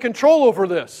investment and control over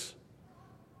this.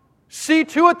 See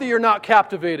to it that you're not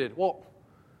captivated. Well,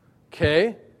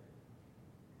 okay.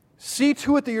 See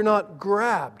to it that you're not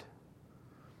grabbed.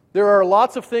 There are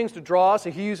lots of things to draw us,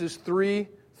 and he uses 3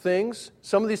 things.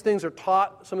 Some of these things are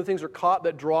taught, some of the things are caught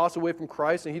that draw us away from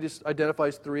Christ, and he just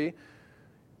identifies 3.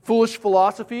 Foolish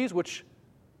philosophies, which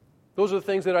Those are the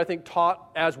things that I think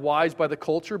taught as wise by the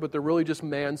culture, but they're really just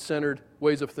man-centered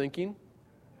ways of thinking.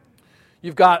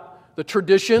 You've got the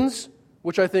traditions,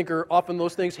 which I think are often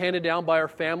those things handed down by our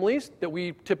families that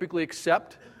we typically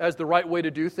accept as the right way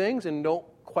to do things and don't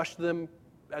question them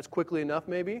as quickly enough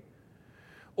maybe.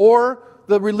 Or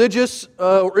the religious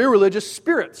or irreligious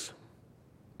spirits,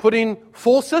 putting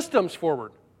full systems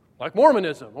forward, like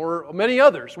Mormonism or many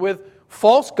others, with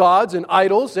false gods and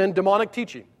idols and demonic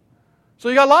teaching. So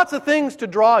you got lots of things to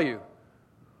draw you.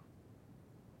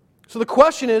 So the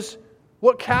question is,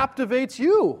 what captivates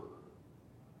you?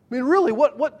 I mean, really,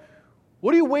 what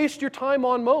do you waste your time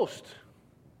on most?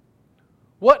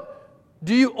 What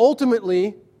do you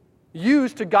ultimately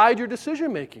use to guide your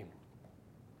decision making?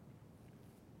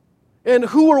 And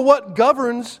who or what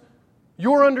governs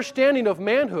your understanding of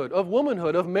manhood, of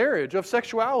womanhood, of marriage, of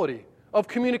sexuality, of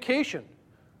communication,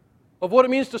 of what it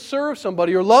means to serve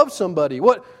somebody or love somebody,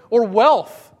 or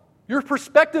wealth? Your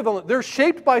perspective on it, they're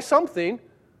shaped by something.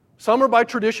 Some are by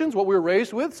traditions, what we were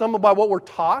raised with, some are by what we're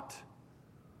taught,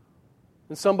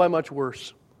 and some by much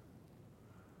worse.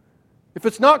 If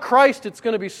it's not Christ, it's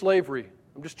going to be slavery.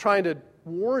 I'm just trying to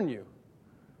warn you.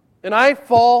 And I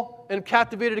fall and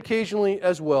captivated occasionally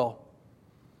as well.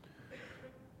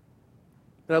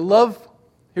 And I love,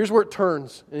 here's where it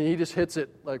turns, and he just hits it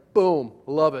like boom,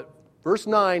 love it. Verse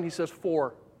 9, he says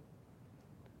for.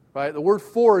 Right? The word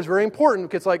for is very important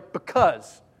because it's like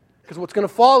because. Because what's going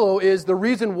to follow is the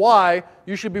reason why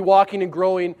you should be walking and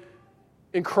growing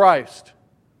in Christ.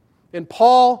 And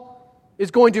Paul is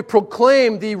going to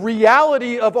proclaim the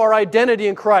reality of our identity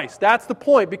in Christ. That's the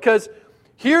point, because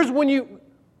here's when you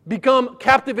become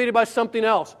captivated by something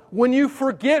else. When you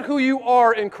forget who you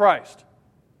are in Christ.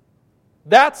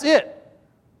 That's it.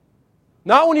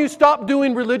 Not when you stop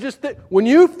doing religious things. When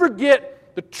you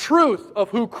forget the truth of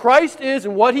who Christ is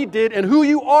and what He did and who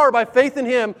you are by faith in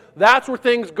Him, that's where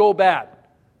things go bad.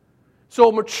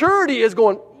 So maturity is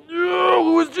going,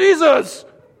 who is Jesus?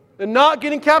 And not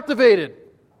getting captivated.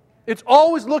 It's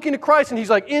always looking to Christ, and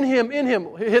He's like, in Him.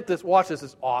 Hit this, watch this,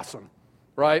 it's awesome.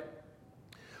 Right?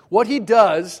 What He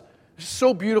does is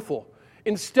so beautiful.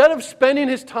 Instead of spending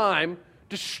His time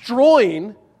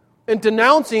destroying and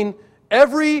denouncing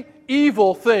every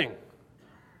evil thing,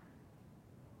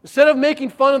 instead of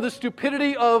making fun of the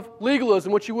stupidity of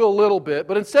legalism, which He will a little bit,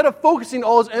 but instead of focusing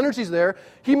all His energies there,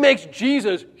 He makes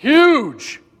Jesus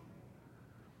huge.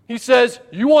 He says,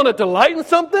 you want to delight in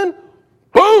something?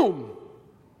 Boom!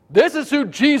 This is who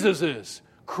Jesus is.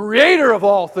 Creator of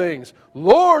all things,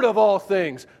 Lord of all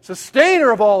things,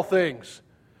 sustainer of all things.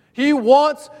 He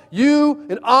wants you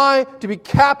and I to be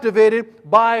captivated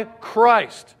by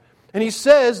Christ. And He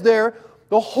says there,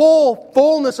 the whole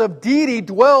fullness of deity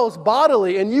dwells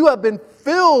bodily, and you have been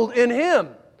filled in Him.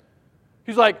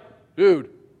 He's like, dude,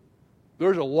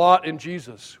 there's a lot in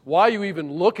Jesus. Why are you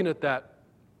even looking at that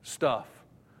stuff?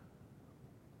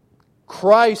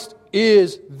 Christ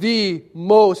is the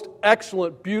most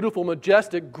excellent, beautiful,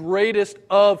 majestic, greatest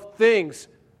of things.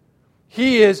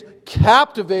 He is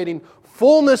captivating.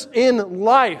 Fullness in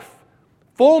life.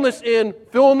 Fullness in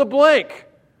fill in the blank.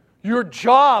 Your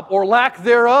job or lack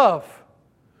thereof.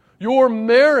 Your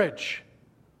marriage.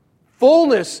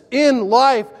 Fullness in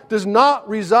life does not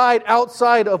reside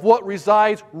outside of what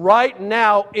resides right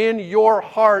now in your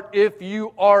heart if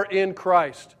you are in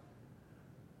Christ.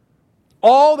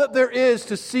 All that there is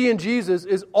to see in Jesus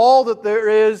is all that there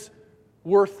is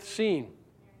worth seeing.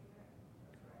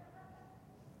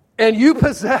 And you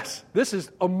possess, this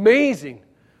is amazing,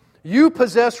 you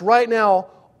possess right now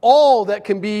all that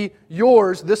can be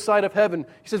yours this side of heaven.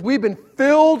 He says, we've been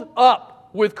filled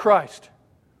up with Christ.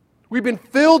 We've been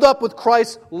filled up with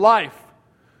Christ's life,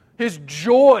 His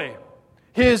joy,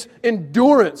 His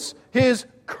endurance, His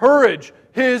courage,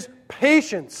 His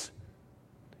patience.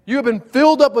 You have been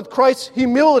filled up with Christ's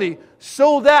humility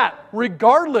so that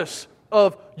regardless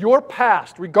of your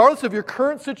past, regardless of your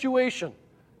current situation,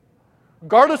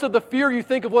 regardless of the fear you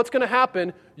think of what's going to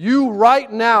happen, you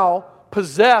right now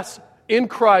possess in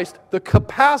Christ the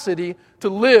capacity to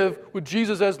live with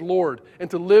Jesus as Lord and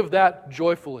to live that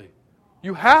joyfully.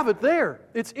 You have it there.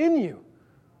 It's in you.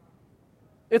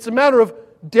 It's a matter of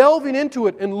delving into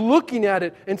it and looking at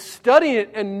it and studying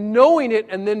it and knowing it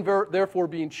and then therefore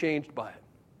being changed by it.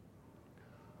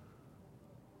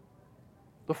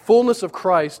 The fullness of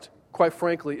Christ, quite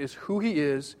frankly, is who He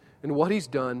is and what He's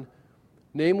done,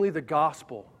 namely the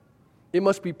gospel. It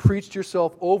must be preached to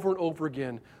yourself over and over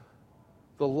again.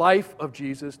 The life of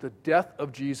Jesus, the death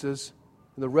of Jesus,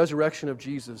 and the resurrection of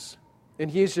Jesus.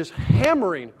 And He is just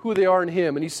hammering who they are in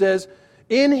Him. And He says,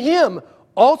 in Him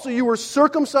also you were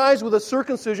circumcised with a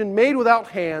circumcision made without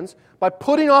hands by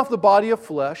putting off the body of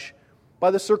flesh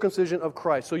by the circumcision of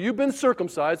Christ. So you've been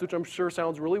circumcised, which I'm sure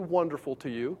sounds really wonderful to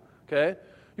you, okay?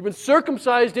 You've been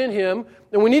circumcised in Him,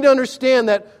 and we need to understand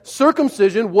that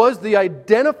circumcision was the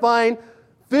identifying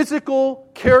physical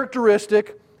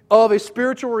characteristic of a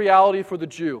spiritual reality for the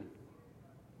Jew.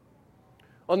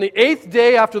 On the 8th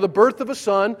day after the birth of a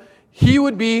son, he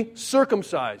would be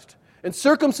circumcised. And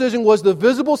circumcision was the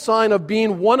visible sign of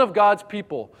being one of God's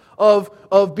people,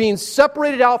 of being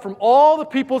separated out from all the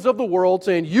peoples of the world,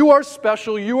 saying, you are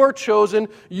special, you are chosen,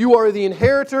 you are the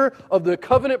inheritor of the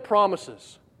covenant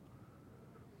promises.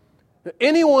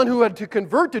 Anyone who had to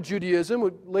convert to Judaism,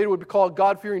 what later would be called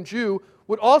God-fearing Jew,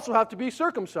 would also have to be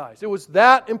circumcised. It was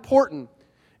that important.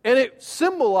 And it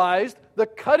symbolized the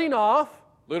cutting off,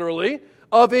 literally,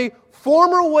 of a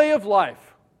former way of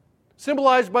life,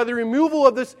 symbolized by the removal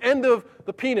of this end of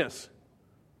the penis.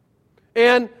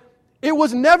 And it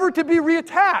was never to be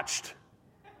reattached.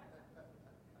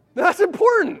 That's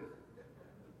important.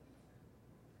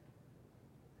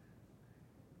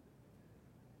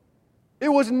 It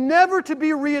was never to be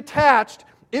reattached.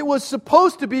 It was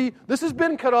supposed to be, this has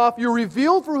been cut off, you're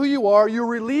revealed for who you are, you're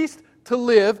released to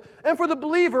live. And for the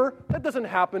believer, that doesn't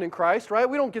happen in Christ, right?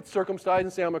 We don't get circumcised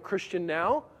and say, I'm a Christian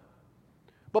now.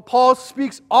 But Paul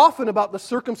speaks often about the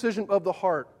circumcision of the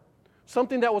heart,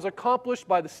 something that was accomplished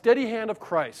by the steady hand of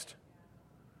Christ.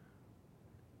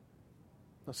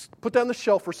 Let's put that on the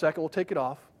shelf for a second. We'll take it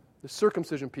off. The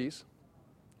circumcision piece.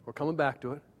 We're coming back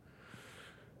to it.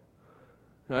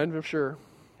 I'm sure.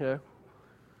 Yeah.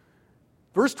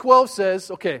 Verse 12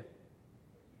 says, okay,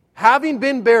 having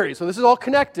been buried, so this is all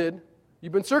connected,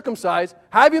 you've been circumcised,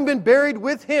 having been buried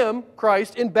with Him,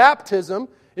 Christ, in baptism,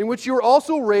 in which you were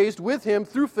also raised with Him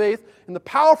through faith in the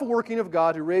powerful working of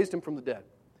God who raised Him from the dead.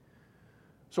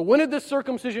 So when did this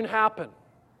circumcision happen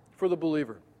for the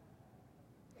believer?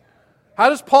 How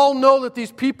does Paul know that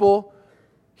these people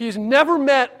he's never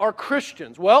met are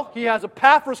Christians? Well, he has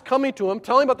Epaphras coming to him,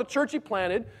 telling him about the church he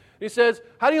planted. He says,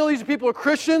 how do you know these people are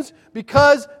Christians?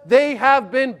 Because they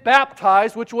have been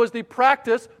baptized, which was the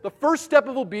practice, the first step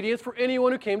of obedience for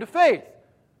anyone who came to faith.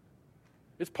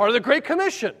 It's part of the Great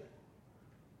Commission.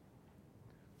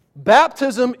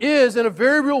 Baptism is, in a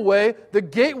very real way, the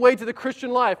gateway to the Christian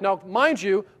life. Now, mind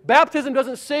you, baptism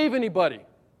doesn't save anybody.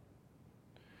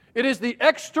 It is the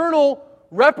external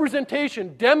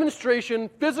representation, demonstration,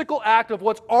 physical act of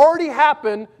what's already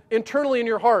happened internally in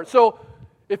your heart. So,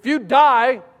 if you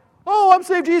die, oh, I'm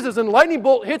saved Jesus, and lightning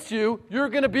bolt hits you, you're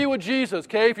going to be with Jesus,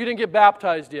 okay, if you didn't get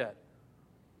baptized yet.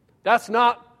 That's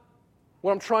not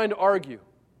what I'm trying to argue.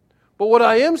 But what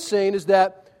I am saying is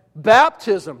that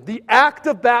baptism, the act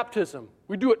of baptism,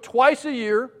 we do it twice a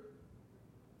year.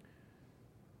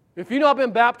 If you've not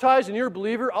been baptized and you're a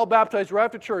believer, I'll baptize you right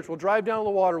after church. We'll drive down to the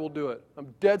water, we'll do it.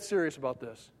 I'm dead serious about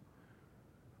this.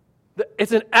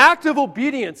 It's an act of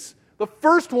obedience, the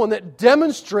first one that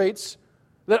demonstrates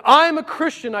that I am a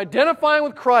Christian, identifying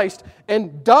with Christ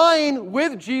and dying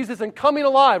with Jesus and coming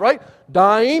alive, right?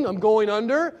 Dying, I'm going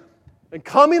under, and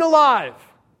coming alive,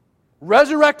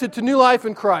 resurrected to new life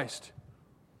in Christ.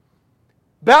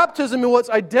 Baptism is what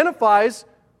identifies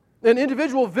an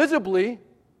individual visibly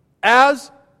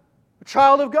as a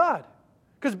child of God.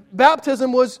 Because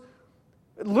baptism was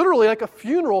literally like a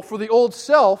funeral for the old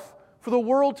self for the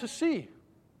world to see.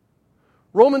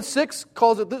 Romans 6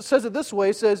 says it this way,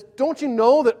 it says, don't you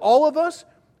know that all of us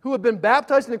who have been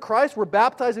baptized into Christ were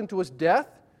baptized into His death?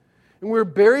 And we were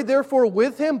buried therefore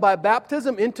with Him by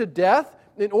baptism into death,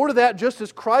 in order that just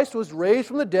as Christ was raised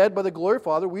from the dead by the glory of the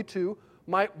Father, we too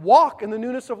might walk in the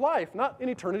newness of life, not in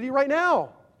eternity right now.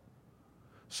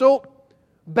 So,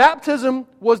 baptism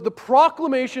was the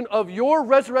proclamation of your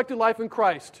resurrected life in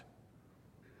Christ.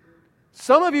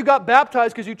 Some of you got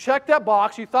baptized because you checked that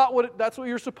box. You thought that's what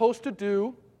you're supposed to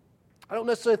do. I don't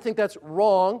necessarily think that's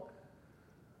wrong.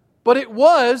 But it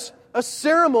was a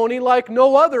ceremony like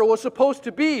no other was supposed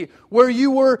to be, where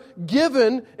you were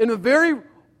given in a very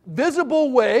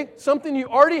visible way something you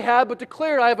already had, but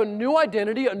declared, I have a new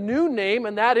identity, a new name,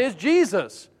 and that is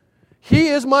Jesus. He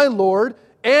is my Lord,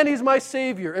 and He's my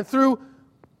Savior. And through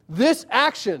this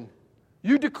action,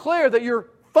 you declare that you're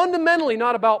fundamentally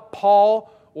not about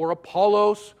Paul or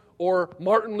Apollos or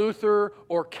Martin Luther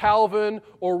or Calvin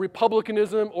or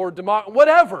republicanism or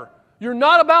whatever. You're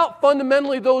not about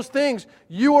fundamentally those things.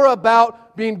 You are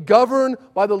about being governed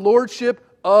by the lordship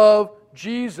of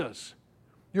Jesus.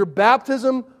 Your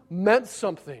baptism meant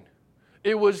something.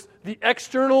 It was the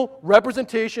external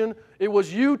representation. It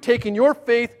was you taking your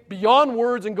faith beyond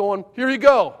words and going, here you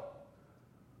go.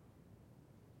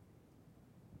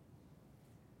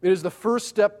 It is the first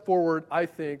step forward, I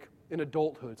think, in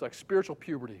adulthood. It's like spiritual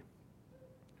puberty.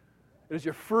 It is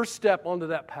your first step onto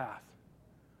that path.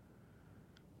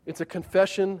 It's a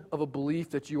confession of a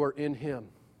belief that you are in Him.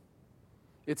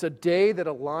 It's a day that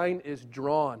a line is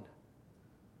drawn.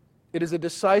 It is a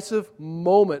decisive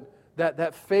moment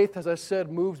that faith, as I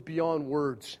said, moves beyond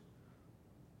words.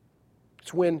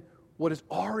 It's when what is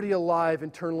already alive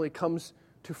internally comes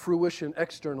to fruition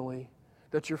externally,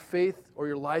 that your faith or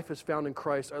your life is found in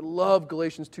Christ. I love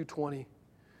Galatians 2:20.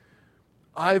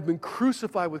 I have been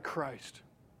crucified with Christ,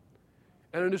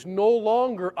 and it is no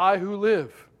longer I who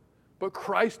live, but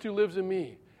Christ who lives in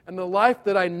me. And the life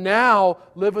that I now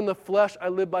live in the flesh, I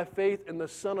live by faith in the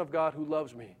Son of God who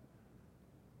loves me.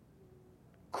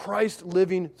 Christ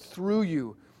living through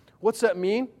you. What's that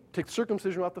mean? Take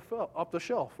circumcision off the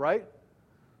shelf, right?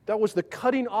 That was the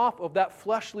cutting off of that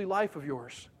fleshly life of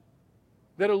yours,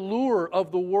 that allure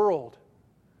of the world.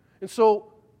 And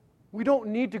so we don't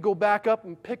need to go back up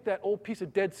and pick that old piece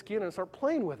of dead skin and start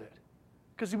playing with it,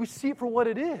 because we see it for what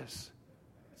it is.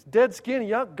 It's dead skin,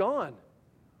 yuck, gone.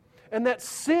 And that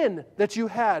sin that you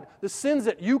had, the sins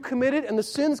that you committed and the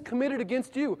sins committed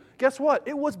against you, guess what?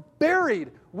 It was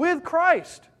buried with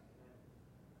Christ.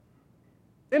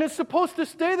 And it's supposed to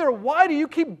stay there. Why do you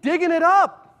keep digging it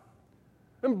up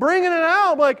and bringing it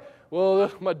out? Like, well,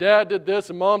 my dad did this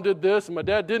and mom did this and my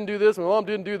dad didn't do this and my mom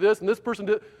didn't do this and this person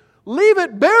did. Leave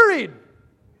it buried.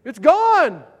 It's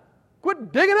gone.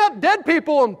 Quit digging up dead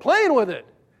people and playing with it.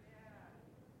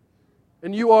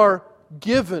 And you are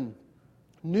given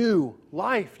new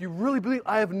life. You really believe,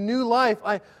 I have new life.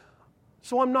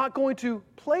 So I'm not going to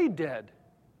play dead.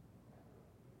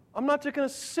 I'm not just going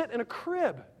to sit in a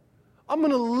crib. I'm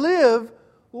going to live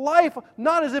life,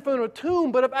 not as if I'm in a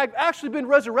tomb, but I've actually been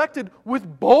resurrected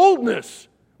with boldness,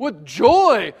 with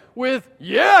joy, with,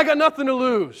 yeah, I got nothing to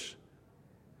lose.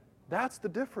 That's the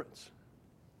difference.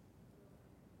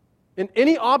 In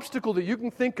any obstacle that you can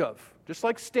think of, just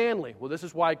like Stanley, well, this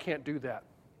is why I can't do that.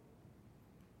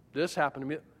 This happened to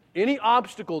me. Any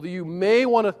obstacle that you may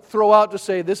want to throw out to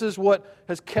say, this is what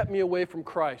has kept me away from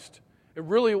Christ. And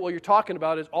really what you're talking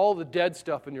about is all the dead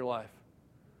stuff in your life.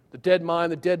 The dead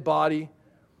mind, the dead body.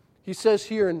 He says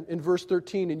here in verse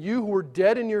 13, and you who were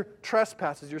dead in your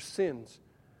trespasses, your sins,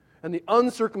 and the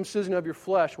uncircumcision of your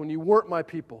flesh, when you weren't my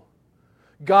people,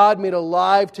 God made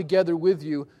alive together with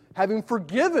you, having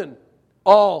forgiven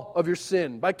all of your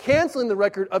sin by canceling the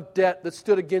record of debt that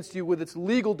stood against you with its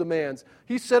legal demands.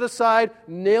 He set aside,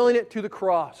 nailing it to the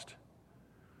cross.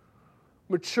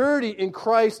 Maturity in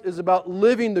Christ is about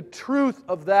living the truth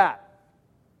of that.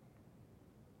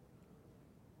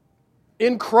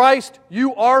 In Christ,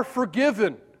 you are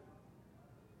forgiven.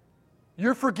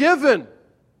 You're forgiven.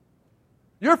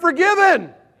 You're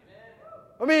forgiven.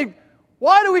 I mean,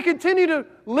 why do we continue to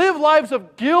live lives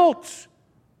of guilt,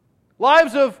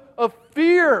 lives of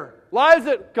fear, lives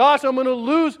that, gosh, I'm going to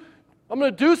lose, I'm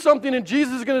going to do something and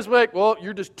Jesus is going to be like, well,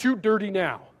 you're just too dirty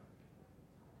now.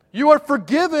 You are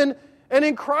forgiven, and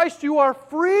in Christ you are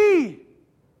free.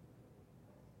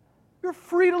 You're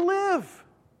free to live.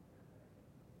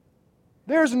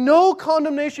 There's no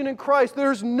condemnation in Christ.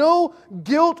 There's no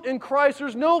guilt in Christ.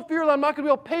 There's no fear that I'm not going to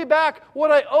be able to pay back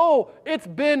what I owe. It's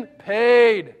been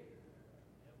paid.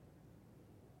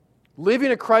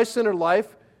 Living a Christ-centered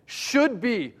life should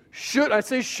be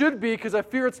because I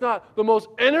fear it's not the most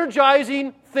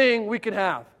energizing thing we can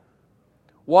have.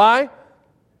 Why?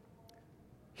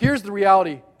 Here's the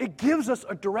reality. It gives us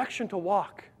a direction to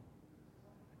walk.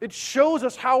 It shows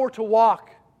us how we're to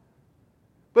walk.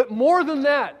 But more than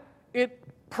that, it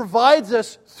provides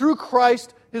us, through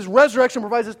Christ, His resurrection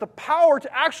provides us the power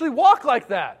to actually walk like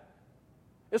that.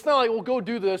 It's not like, well, go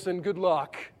do this and good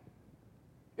luck.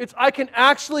 It's, I can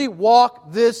actually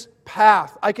walk this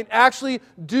path. I can actually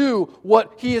do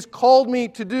what He has called me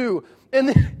to do. And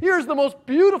here's the most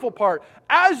beautiful part.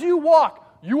 As you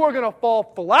walk, you are going to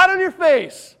fall flat on your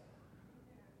face.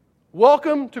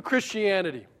 Welcome to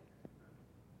Christianity.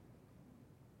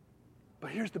 But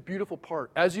here's the beautiful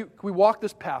part. We walk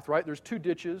this path, right? There's 2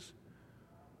 ditches.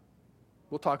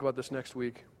 We'll talk about this next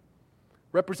week.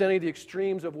 Representing the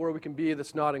extremes of where we can be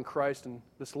that's not in Christ and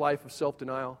this life of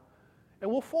self-denial. And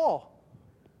we'll fall.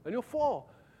 And you'll fall.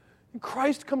 And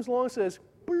Christ comes along and says,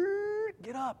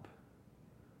 get up.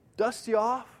 Dust you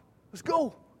off. Let's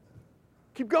go.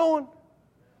 Keep going.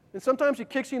 And sometimes He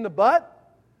kicks you in the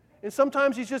butt. And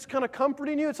sometimes He's just kind of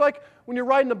comforting you. It's like when you're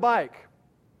riding a bike.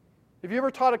 Have you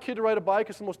ever taught a kid to ride a bike?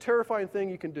 It's the most terrifying thing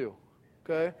you can do,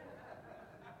 okay?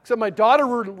 Except my daughter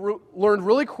learned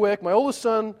really quick. My oldest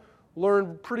son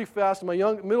learned pretty fast. And my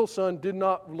middle son did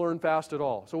not learn fast at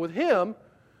all. So with him,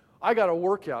 I got a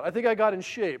workout. I think I got in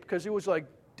shape because it was like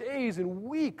days and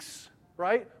weeks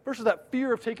right? Versus that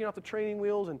fear of taking off the training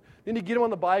wheels, and then you get them on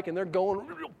the bike and they're going,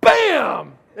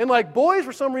 bam! And like boys,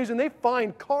 for some reason, they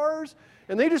find cars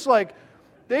and they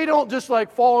don't just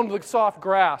like fall into the soft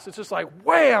grass. It's just like,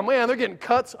 wham, man, they're getting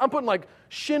cuts. I'm putting like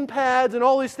shin pads and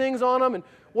all these things on them, and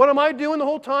what am I doing the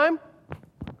whole time?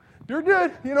 You're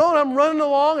good, and I'm running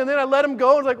along, and then I let them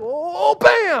go, and it's like, oh,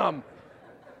 bam!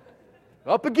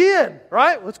 Up again,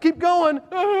 right? Let's keep going.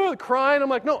 Crying. I'm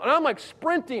like, no, and I'm like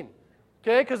sprinting,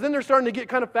 okay? Because then they're starting to get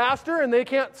kind of faster, and they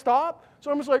can't stop.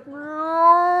 So I'm just like,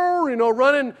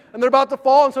 running, and they're about to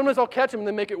fall, and sometimes I'll catch them and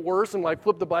then make it worse and like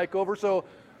flip the bike over. So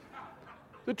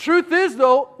the truth is,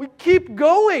 though, we keep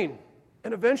going,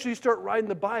 and eventually you start riding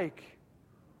the bike,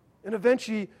 and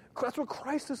eventually that's what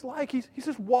Christ is like. He's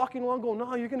just walking along going,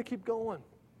 no, you're going to keep going.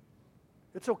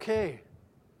 It's okay.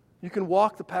 You can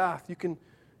walk the path. You can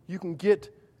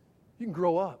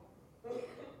grow up.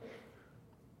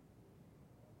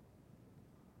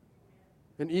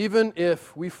 And even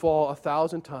if we fall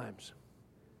 1,000 times,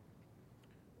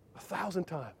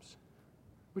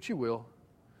 which you will,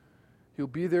 He'll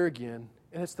be there again.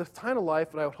 And it's the kind of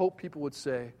life that I would hope people would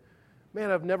say, man,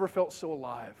 I've never felt so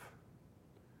alive.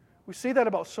 We say that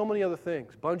about so many other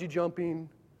things. Bungee jumping,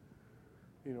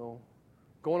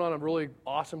 going on a really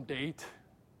awesome date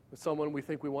with someone we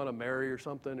think we want to marry or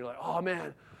something. You're like, oh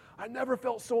man, I never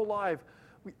felt so alive.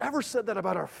 We ever said that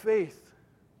about our faith?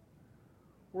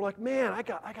 We're like, man, I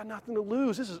got nothing to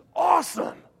lose. This is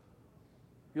awesome.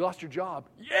 You lost your job.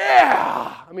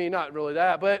 Yeah! I mean, not really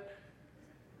that, but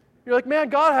you're like, man,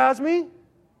 God has me.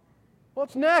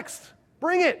 What's next?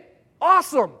 Bring it.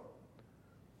 Awesome.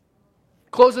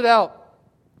 Close it out.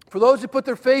 For those who put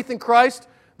their faith in Christ,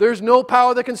 there's no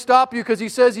power that can stop you, because He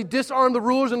says He disarmed the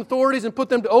rulers and authorities and put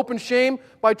them to open shame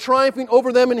by triumphing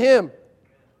over them in Him.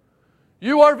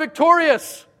 You are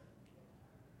victorious.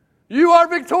 You are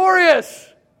victorious.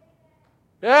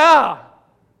 Yeah.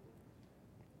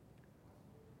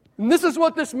 And this is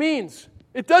what this means.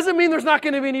 It doesn't mean there's not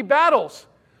going to be any battles.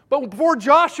 But before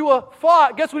Joshua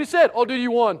fought, guess what he said? Oh, dude,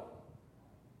 you won.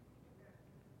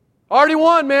 Already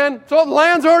won, man. So the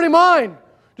land's already mine.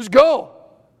 Just go.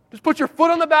 Just put your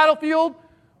foot on the battlefield.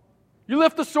 You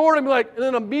lift the sword and be like, and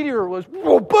then a meteor was,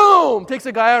 whoa, boom, takes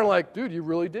a guy out and like, dude, you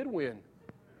really did win.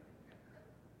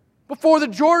 Before the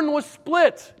Jordan was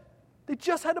split, they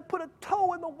just had to put a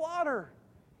toe in the water.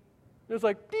 It was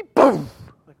like, beep, boom.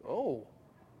 Like, oh.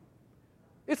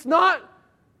 It's not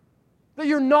that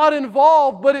you're not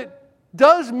involved, but it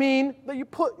does mean that you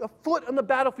put a foot on the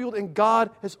battlefield and God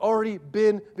has already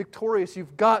been victorious.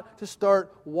 You've got to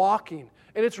start walking.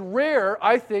 And it's rare,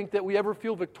 I think, that we ever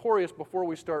feel victorious before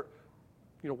we start,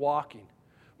 walking.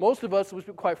 Most of us,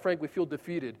 quite frankly, feel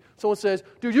defeated. Someone says,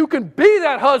 dude, you can be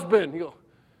that husband. You go,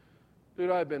 dude,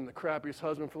 I've been the crappiest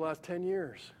husband for the last 10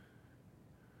 years.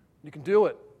 You can do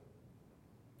it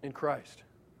in Christ.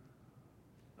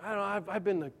 I don't know, I've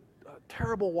been a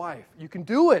terrible wife. You can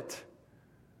do it.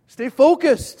 Stay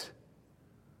focused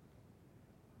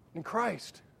in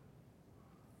Christ.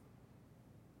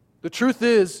 The truth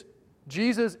is,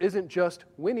 Jesus isn't just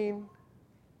winning,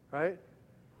 right?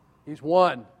 He's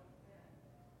won.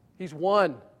 He's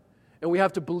won. And we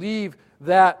have to believe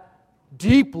that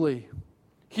deeply.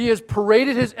 He has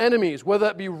paraded His enemies, whether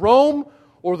that be Rome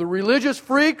or the religious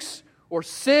freaks or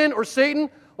sin or Satan,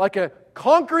 like a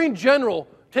conquering general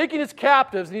taking his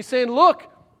captives, and He's saying, look,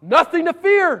 nothing to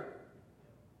fear.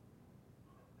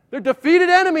 They're defeated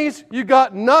enemies. You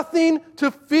got nothing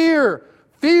to fear.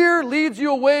 Fear leads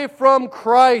you away from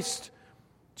Christ.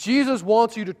 Jesus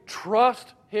wants you to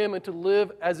trust Him and to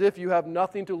live as if you have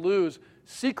nothing to lose.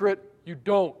 Secret, you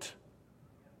don't.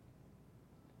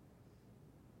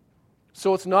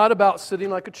 So it's not about sitting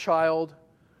like a child,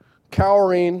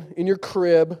 cowering in your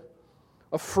crib,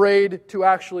 afraid to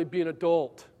actually be an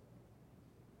adult.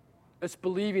 It's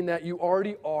believing that you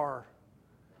already are.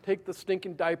 Take the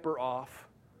stinking diaper off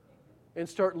and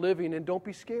start living, and don't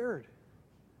be scared.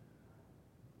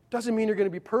 Doesn't mean you're going to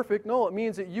be perfect. No, it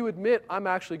means that you admit, I'm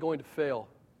actually going to fail,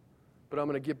 but I'm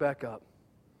going to get back up.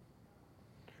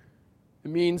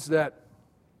 It means that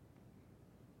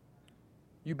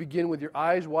you begin with your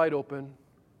eyes wide open,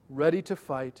 ready to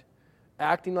fight,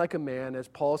 acting like a man, as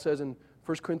Paul says in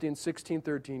 1 Corinthians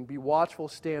 16:13, be watchful,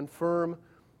 stand firm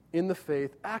in the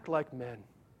faith, act like men,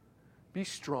 be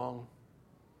strong.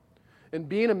 And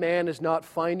being a man is not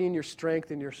finding your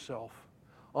strength in yourself.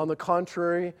 On the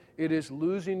contrary, it is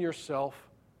losing yourself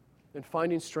and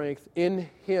finding strength in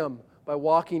Him by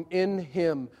walking in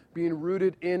Him, being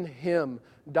rooted in Him,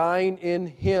 dying in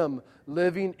Him,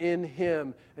 living in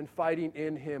Him, and fighting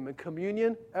in Him. And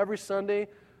communion every Sunday,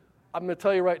 I'm going to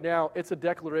tell you right now, it's a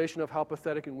declaration of how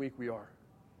pathetic and weak we are.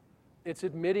 It's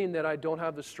admitting that I don't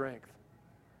have the strength,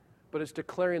 but it's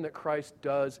declaring that Christ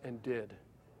does and did.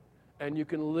 And you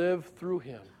can live through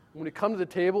Him. When you come to the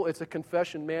table, it's a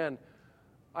confession, man,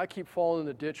 I keep falling in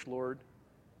the ditch, Lord.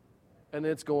 And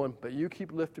then it's going, but you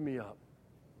keep lifting me up.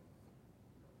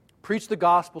 Preach the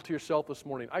gospel to yourself this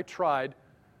morning. I tried.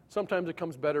 Sometimes it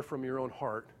comes better from your own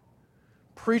heart.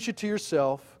 Preach it to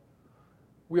yourself.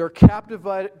 We are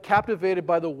captivated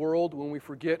by the world when we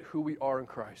forget who we are in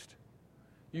Christ.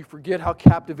 You forget how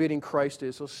captivating Christ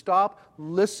is. So stop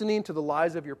listening to the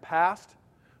lies of your past.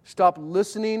 Stop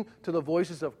listening to the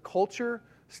voices of culture.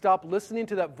 Stop listening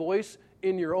to that voice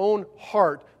in your own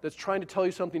heart that's trying to tell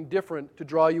you something different to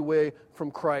draw you away from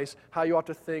Christ, how you ought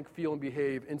to think, feel, and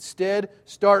behave. Instead,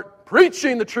 start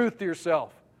preaching the truth to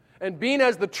yourself. And being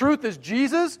as the truth is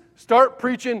Jesus, start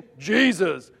preaching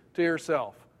Jesus to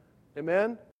yourself.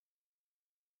 Amen?